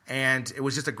 And it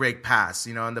was just a great pass,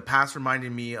 you know, and the pass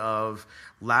reminded me of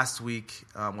last week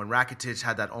when Rakitic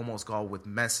had that almost goal with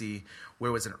Messi, where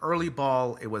it was an early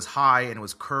ball, it was high, and it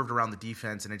was curved around the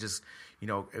defense, and it just, you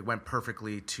know, it went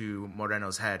perfectly to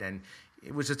Moreno's head. And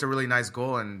it was just a really nice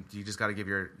goal, and you just got to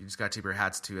tip your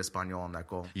hats to Espanyol on that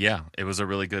goal. Yeah, it was a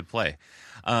really good play.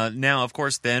 Now, of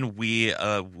course, then we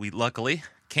luckily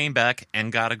came back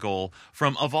and got a goal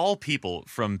from, of all people,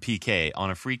 from PK on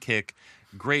a free kick.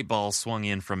 Great ball swung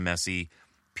in from Messi.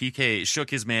 PK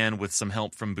shook his man with some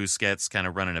help from Busquets, kind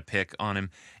of running a pick on him,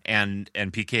 and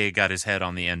PK got his head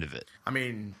on the end of it. I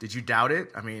mean, did you doubt it?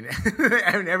 I mean,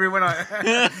 everyone.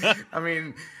 I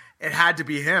mean, it had to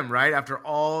be him, right? After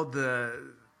all the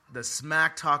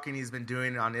smack talking he's been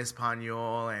doing on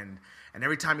Espanyol, and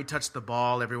every time he touched the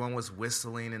ball, everyone was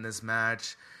whistling in this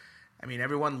match. I mean,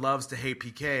 everyone loves to hate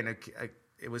PK, and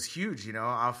it was huge, you know,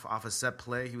 off a set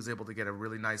play. He was able to get a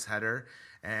really nice header,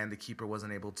 and the keeper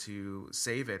wasn't able to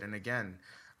save it. And again,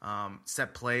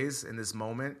 set plays in this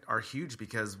moment are huge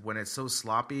because when it's so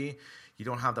sloppy, you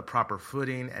don't have the proper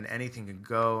footing and anything can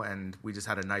go. And we just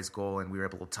had a nice goal and we were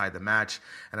able to tie the match.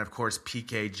 And of course,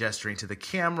 PK gesturing to the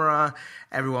camera.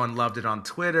 Everyone loved it on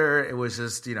Twitter. It was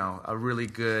just, you know, a really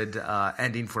good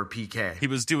ending for PK. He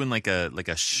was doing like a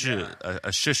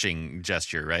shushing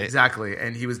gesture, right? Exactly.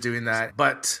 And he was doing that.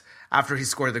 But after he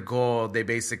scored the goal, they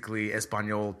basically,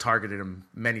 Espanyol targeted him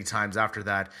many times after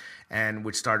that, and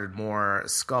which started more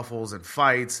scuffles and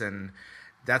fights, and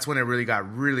that's when it really got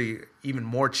even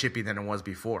more chippy than it was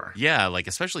before. Yeah, like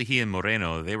especially he and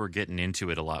Moreno, they were getting into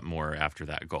it a lot more after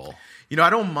that goal. You know, I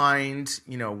don't mind,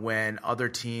 you know, when other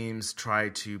teams try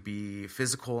to be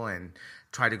physical and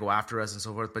try to go after us and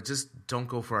so forth, but just don't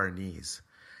go for our knees.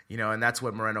 And that's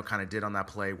what Moreno kind of did on that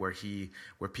play where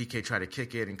PK tried to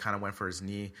kick it and kind of went for his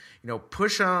knee.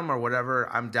 Push him or whatever.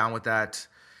 I'm down with that.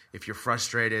 If you're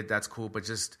frustrated, that's cool, but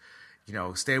just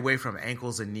stay away from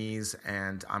ankles and knees,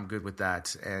 and I'm good with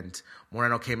that. And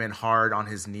Moreno came in hard on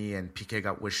his knee, and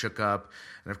PK was shook up.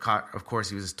 And of course,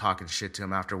 he was talking shit to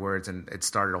him afterwards, and it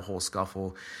started a whole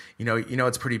scuffle.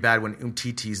 It's pretty bad when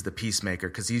Umtiti's the peacemaker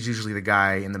because he's usually the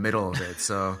guy in the middle of it.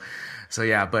 So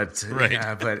yeah, but right.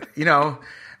 Yeah, but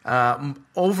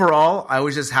overall, I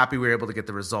was just happy we were able to get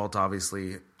the result.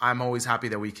 Obviously, I'm always happy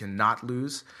that we can not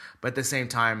lose, but at the same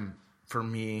time, for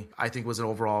me, I think was an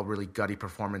overall really gutty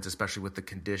performance, especially with the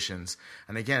conditions.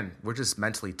 And again, we're just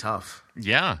mentally tough.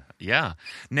 Yeah.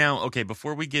 Now, okay,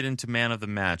 before we get into man of the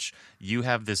match, you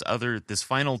have this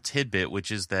final tidbit, which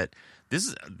is that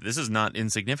this is not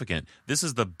insignificant. This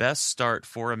is the best start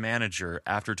for a manager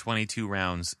after 22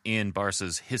 rounds in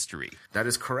Barca's history. That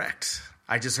is correct.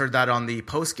 I just heard that on the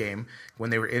post game when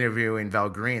they were interviewing Val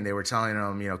Green. They were telling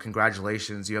him,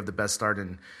 congratulations, you have the best start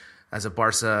as a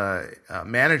Barca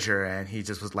manager, and he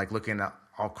just was like looking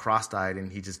all cross-eyed,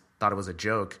 and he just thought it was a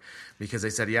joke because they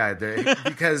said,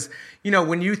 because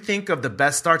when you think of the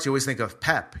best starts, you always think of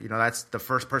Pep. That's the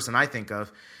first person I think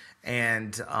of,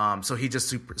 and so he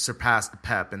just surpassed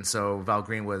Pep, and so Val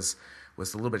Green was a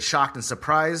little bit shocked and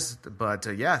surprised, but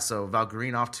so Val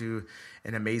Green off to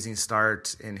an amazing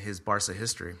start in his Barca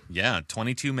history. Yeah,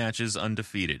 22 matches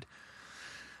undefeated.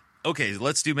 Okay,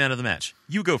 let's do man of the match.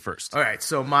 You go first. All right,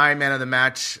 so my man of the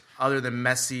match, other than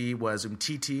Messi, was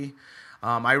Umtiti.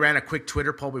 I ran a quick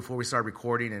Twitter poll before we started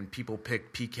recording, and people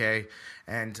picked PK,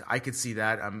 and I could see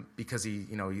that because he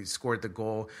scored the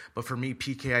goal. But for me,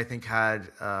 PK, I think, had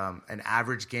an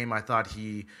average game. I thought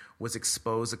he was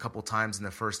exposed a couple times in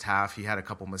the first half. He had a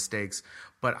couple mistakes,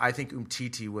 but I think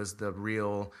Umtiti was the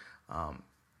real,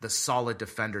 the solid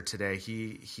defender today.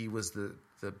 He was the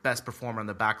best performer on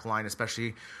the back line,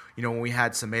 especially, when we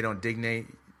had Semedo and Digne,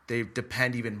 they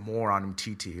depend even more on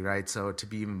Umtiti, right? So to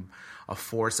be even a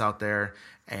force out there,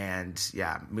 and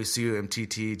Monsieur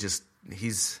Umtiti,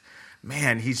 he's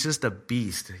just a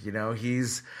beast.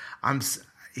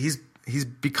 He's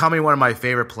becoming one of my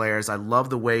favorite players. I love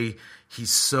the way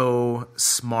he's so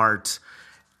smart,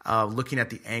 looking at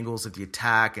the angles of the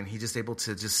attack, and he's just able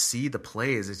to just see the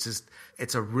plays.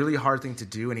 It's a really hard thing to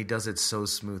do, and he does it so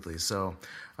smoothly. So,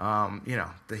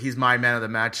 he's my man of the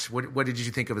match. What did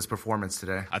you think of his performance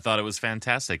today? I thought it was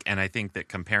fantastic, and I think that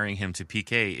comparing him to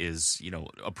PK is,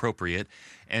 appropriate.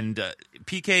 And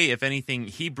PK, if anything,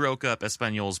 he broke up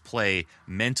Espanyol's play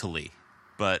mentally,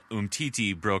 but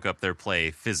Umtiti broke up their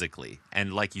play physically.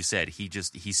 And like you said, he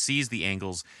sees the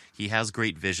angles, he has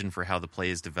great vision for how the play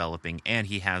is developing, and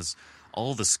he has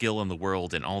all the skill in the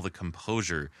world and all the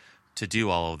composure to do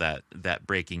all of that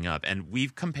breaking up. And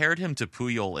we've compared him to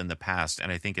Puyol in the past,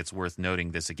 and I think it's worth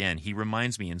noting this again. He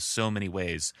reminds me in so many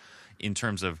ways in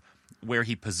terms of where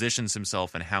he positions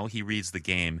himself and how he reads the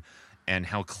game and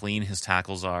how clean his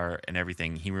tackles are and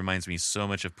everything. He reminds me so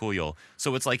much of Puyol.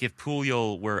 So it's like if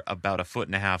Puyol were about 1.5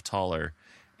 feet taller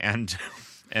and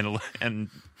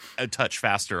a touch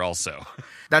faster also.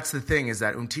 That's the thing, is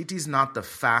that Umtiti's not the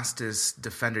fastest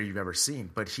defender you've ever seen,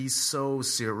 but he's so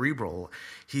cerebral.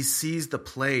 He sees the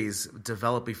plays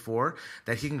develop before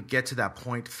that he can get to that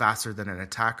point faster than an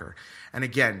attacker. And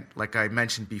again, like I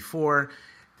mentioned before,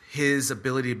 his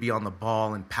ability to be on the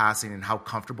ball and passing and how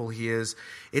comfortable he is,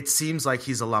 it seems like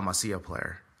he's a La Masia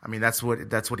player. I mean, that's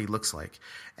what he looks like.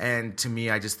 And to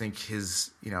me, I just think his,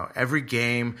 every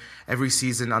game, every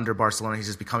season under Barcelona, he's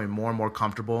just becoming more and more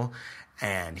comfortable,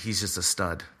 and he's just a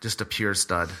stud, just a pure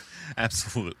stud.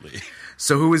 Absolutely.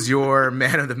 So who was your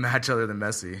man of the match other than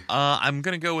Messi? I'm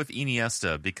going to go with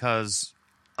Iniesta because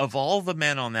of all the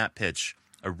men on that pitch,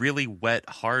 a really wet,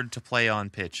 hard to play on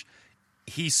pitch,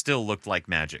 he still looked like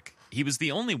magic. He was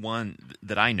the only one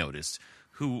that I noticed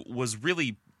who was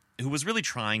really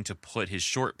trying to put his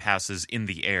short passes in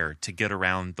the air to get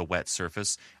around the wet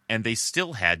surface, and they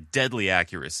still had deadly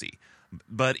accuracy.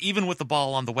 But even with the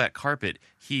ball on the wet carpet,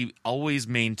 he always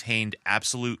maintained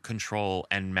absolute control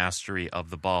and mastery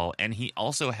of the ball, and he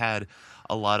also had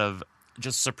a lot of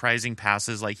just surprising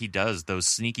passes like he does, those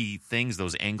sneaky things,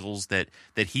 those angles that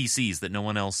he sees that no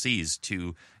one else sees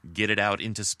to get it out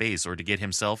into space or to get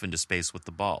himself into space with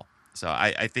the ball. So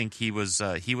I think he was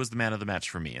the man of the match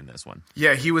for me in this one.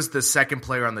 Yeah, he was the second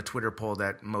player on the Twitter poll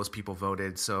that most people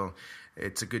voted, so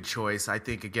it's a good choice. I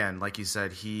think, again, like you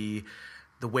said, the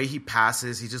way he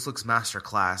passes, he just looks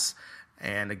masterclass.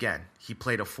 And again, he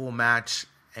played a full match,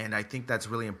 and I think that's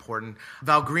really important.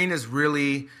 Val Green is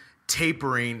really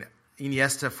tapering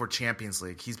Iniesta for Champions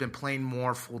League. He's been playing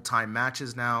more full-time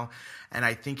matches now, and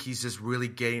I think he's just really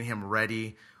getting him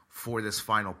ready for this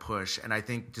final push. And I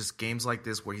think just games like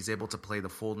this where he's able to play the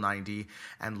full 90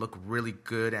 and look really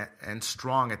good and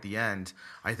strong at the end,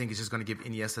 I think it's just going to give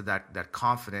Iniesta that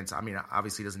confidence. I mean,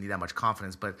 obviously he doesn't need that much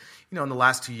confidence, but, you know, in the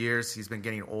last 2 years, he's been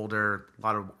getting older, a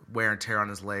lot of wear and tear on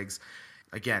his legs.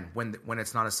 Again, when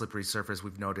it's not a slippery surface,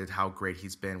 we've noted how great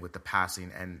he's been with the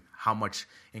passing and how much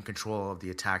in control of the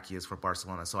attack he is for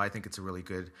Barcelona. So I think it's a really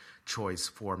good choice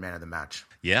for man of the match.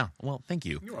 Yeah, well, thank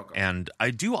you. You're welcome. And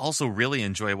I do also really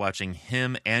enjoy watching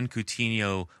him and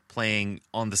Coutinho playing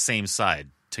on the same side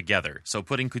together. So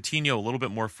putting Coutinho a little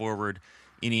bit more forward,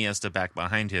 Iniesta back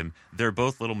behind him. They're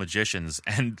both little magicians,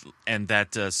 and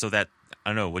that so that, I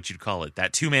don't know what you'd call it,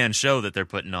 that two-man show that they're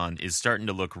putting on is starting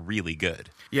to look really good.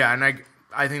 Yeah, and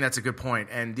I think that's a good point.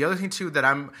 And the other thing, too, that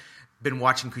I'm been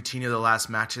watching Coutinho the last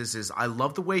matches is I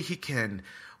love the way he can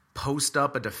post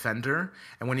up a defender,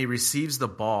 and when he receives the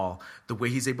ball, the way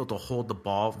he's able to hold the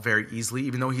ball very easily,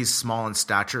 even though he's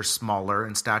smaller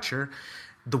in stature,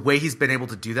 the way he's been able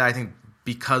to do that, I think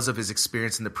because of his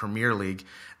experience in the Premier League,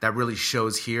 that really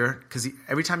shows here. Because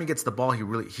every time he gets the ball,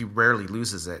 he rarely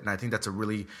loses it, and I think that's a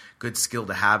really good skill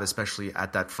to have, especially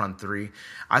at that front three.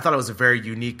 I thought it was a very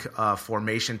unique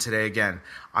formation today. Again,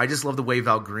 I just love the way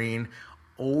Valgrín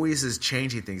always is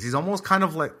changing things. He's almost kind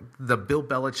of like the Bill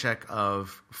Belichick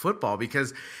of football,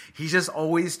 because he's just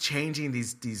always changing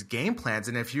these game plans.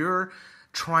 And if you're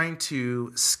trying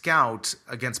to scout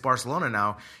against Barcelona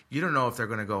now, you don't know if they're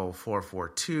going to go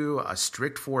 4-4-2, a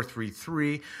strict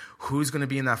 4-3-3, who's going to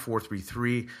be in that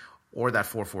 4-3-3 or that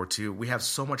 4-4-2. We have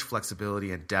so much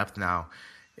flexibility and depth now.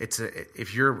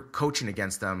 If you're coaching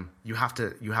against them, you have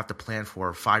to plan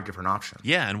for 5 different options.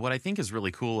 Yeah, and what I think is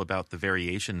really cool about the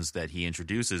variations that he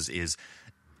introduces is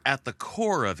at the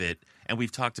core of it, and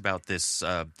we've talked about this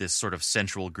sort of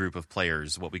central group of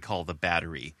players, what we call the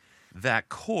battery. That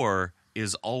core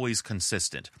is always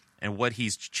consistent, and what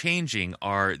he's changing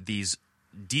are these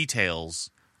details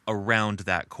around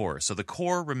that core. So the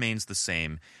core remains the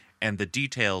same, and the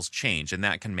details change, and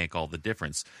that can make all the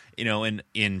difference. You know,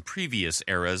 in previous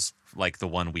eras, like the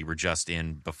one we were just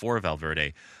in before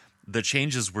Valverde, the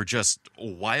changes were just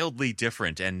wildly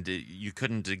different, and you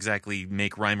couldn't exactly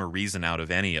make rhyme or reason out of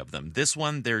any of them. This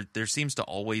one, there seems to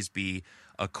always be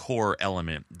a core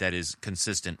element that is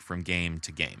consistent from game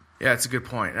to game. Yeah, it's a good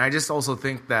point. And I just also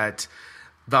think that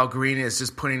Valgrín is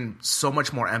just putting so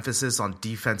much more emphasis on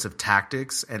defensive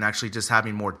tactics and actually just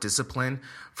having more discipline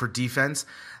for defense,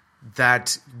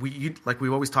 that we've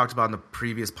always talked about in the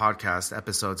previous podcast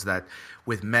episodes, that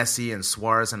with Messi and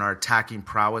Suarez and our attacking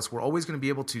prowess, we're always going to be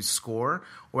able to score,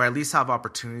 or at least have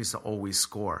opportunities to always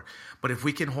score. But if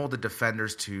we can hold the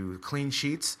defenders to clean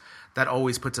sheets, that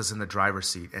always puts us in the driver's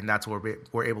seat, and that's what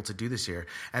we're able to do this year.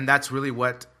 And that's really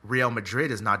what Real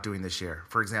Madrid is not doing this year.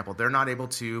 For example, they're not able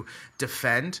to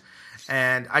defend,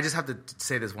 and I just have to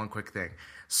say this one quick thing.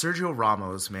 Sergio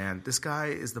Ramos, man, this guy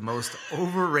is the most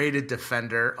overrated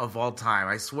defender of all time.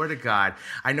 I swear to God.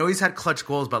 I know he's had clutch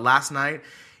goals, but last night,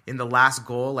 in the last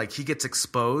goal, like, he gets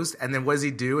exposed, and then what does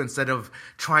he do? Instead of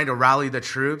trying to rally the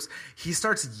troops, he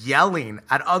starts yelling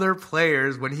at other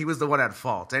players when he was the one at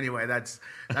fault. Anyway, that's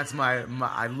my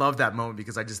I love that moment,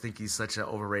 because I just think he's such an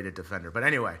overrated defender. But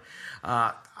anyway,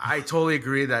 I totally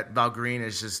agree that Valgrín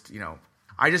is just,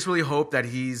 I just really hope that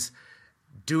he's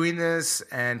doing this,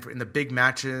 and in the big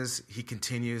matches he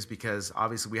continues, because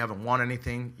obviously we haven't won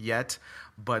anything yet,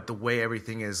 but the way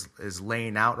everything is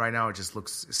laying out right now, it just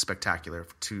looks spectacular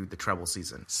to the treble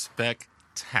season.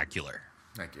 Spectacular.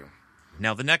 Thank you.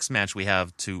 Now, the next match we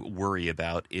have to worry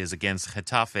about is against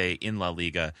Getafe in La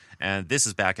Liga, and this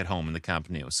is back at home in the Camp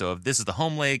Nou. So if this is the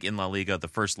home leg in La Liga, the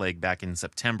first leg back in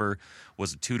September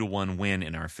was a 2-1 win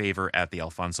in our favor at the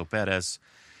Alfonso Perez.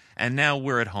 And now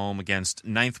we're at home against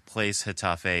 9th place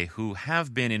Getafe, who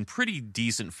have been in pretty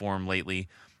decent form lately.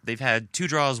 They've had 2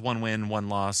 draws, 1 win, 1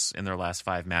 loss in their last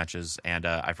 5 matches, and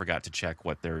I forgot to check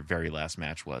what their very last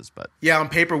match was. But yeah, on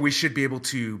paper we should be able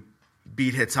to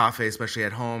beat Getafe, especially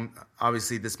at home.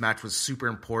 Obviously, this match was super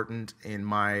important in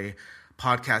my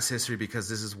podcast history, because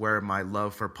this is where my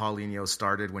love for Paulinho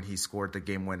started, when he scored the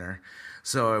game winner.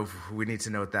 So we need to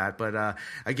note that. But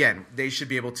again, they should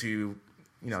be able to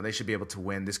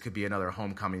win. This could be another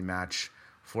homecoming match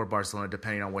for Barcelona,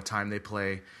 depending on what time they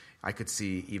play. I could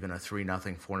see even a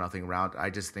 3-0, 4-0 rout. I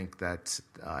just think that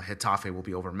Getafe will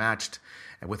be overmatched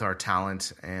with our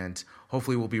talent, and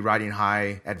hopefully we'll be riding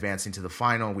high, advancing to the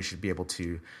final. We should be able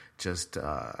to just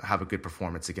have a good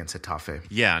performance against Getafe.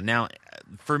 Yeah, now,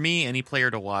 for me, any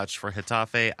player to watch for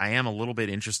Getafe, I am a little bit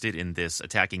interested in this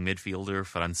attacking midfielder,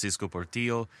 Francisco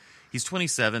Portillo. He's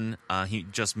 27. He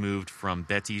just moved from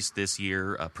Betis this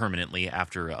year permanently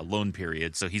after a loan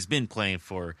period. So he's been playing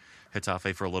for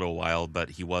Getafe for a little while,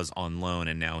 but he was on loan,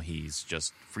 and now he's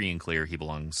just free and clear. He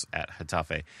belongs at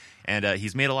Getafe. And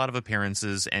he's made a lot of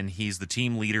appearances, and he's the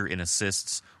team leader in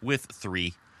assists with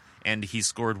 3. And he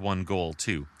scored 1 goal,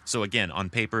 too. So, again, on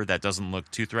paper, that doesn't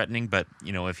look too threatening. But,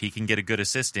 if he can get a good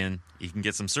assist in, he can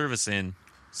get some service in,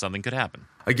 something could happen.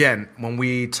 Again, when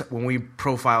we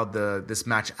profiled this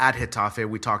match at Getafe,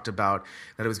 we talked about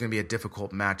that it was going to be a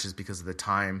difficult match just because of the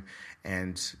time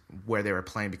and where they were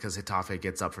playing, because Getafe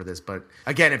gets up for this. But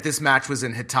again, if this match was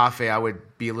in Getafe, I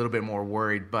would be a little bit more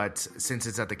worried. But since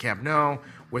it's at the Camp Nou,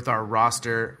 with our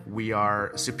roster, we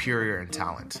are superior in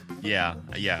talent. Yeah,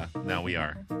 no, we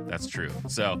are. That's true.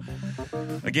 So,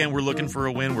 again, we're looking for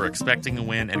a win. We're expecting a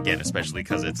win. And again, especially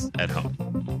because it's at home.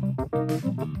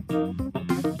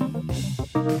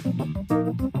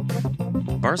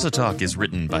 Barca Talk is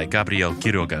written by Gabriel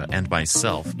Quiroga and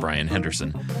myself, Brian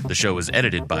Henderson. The show is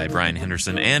edited by Brian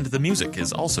Henderson, and the music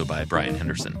is also by Brian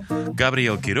Henderson.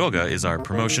 Gabriel Quiroga is our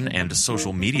promotion and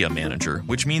social media manager,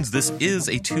 which means this is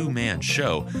a 2-man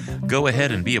show. Go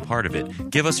ahead and be a part of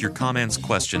it. Give us your comments,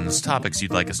 questions, topics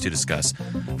you'd like us to discuss.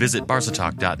 Visit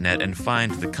barcatalk.net and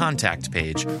find the contact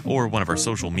page or one of our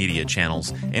social media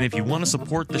channels. And if you want to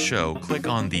support the show, click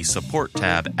on the support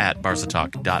tab at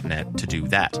barcatalk.net to do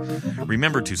that.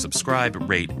 Remember to subscribe,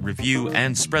 rate, review,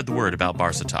 and spread the word about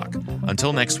Barca Talk.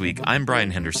 Until next week, I'm Brian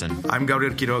Henderson. I'm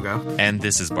Gabriel Quiroga. And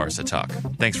this is Barca Talk.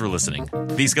 Thanks for listening.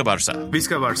 Visca Barca.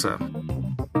 Visca Barca.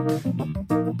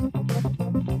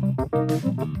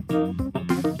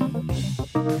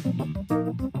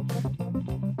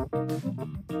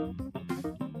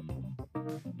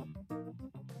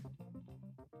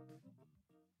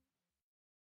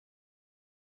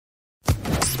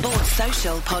 Sports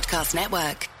Social Podcast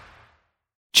Network.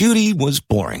 Judy was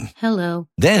boring. Hello.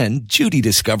 Then Judy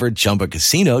discovered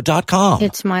ChumbaCasino.com.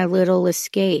 It's my little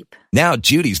escape. Now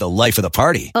Judy's the life of the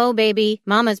party. Oh, baby,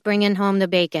 mama's bringing home the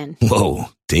bacon. Whoa,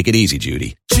 take it easy,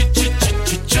 Judy.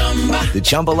 The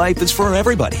Chumba life is for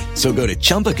everybody. So go to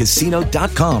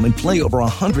ChumbaCasino.com and play over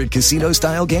 100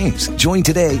 casino-style games. Join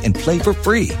today and play for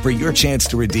free for your chance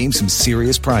to redeem some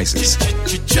serious prizes.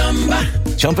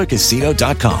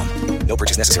 ChumbaCasino.com. No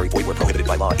purchase necessary. Void where prohibited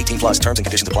by law. 18+ terms and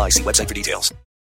conditions apply. See website for details.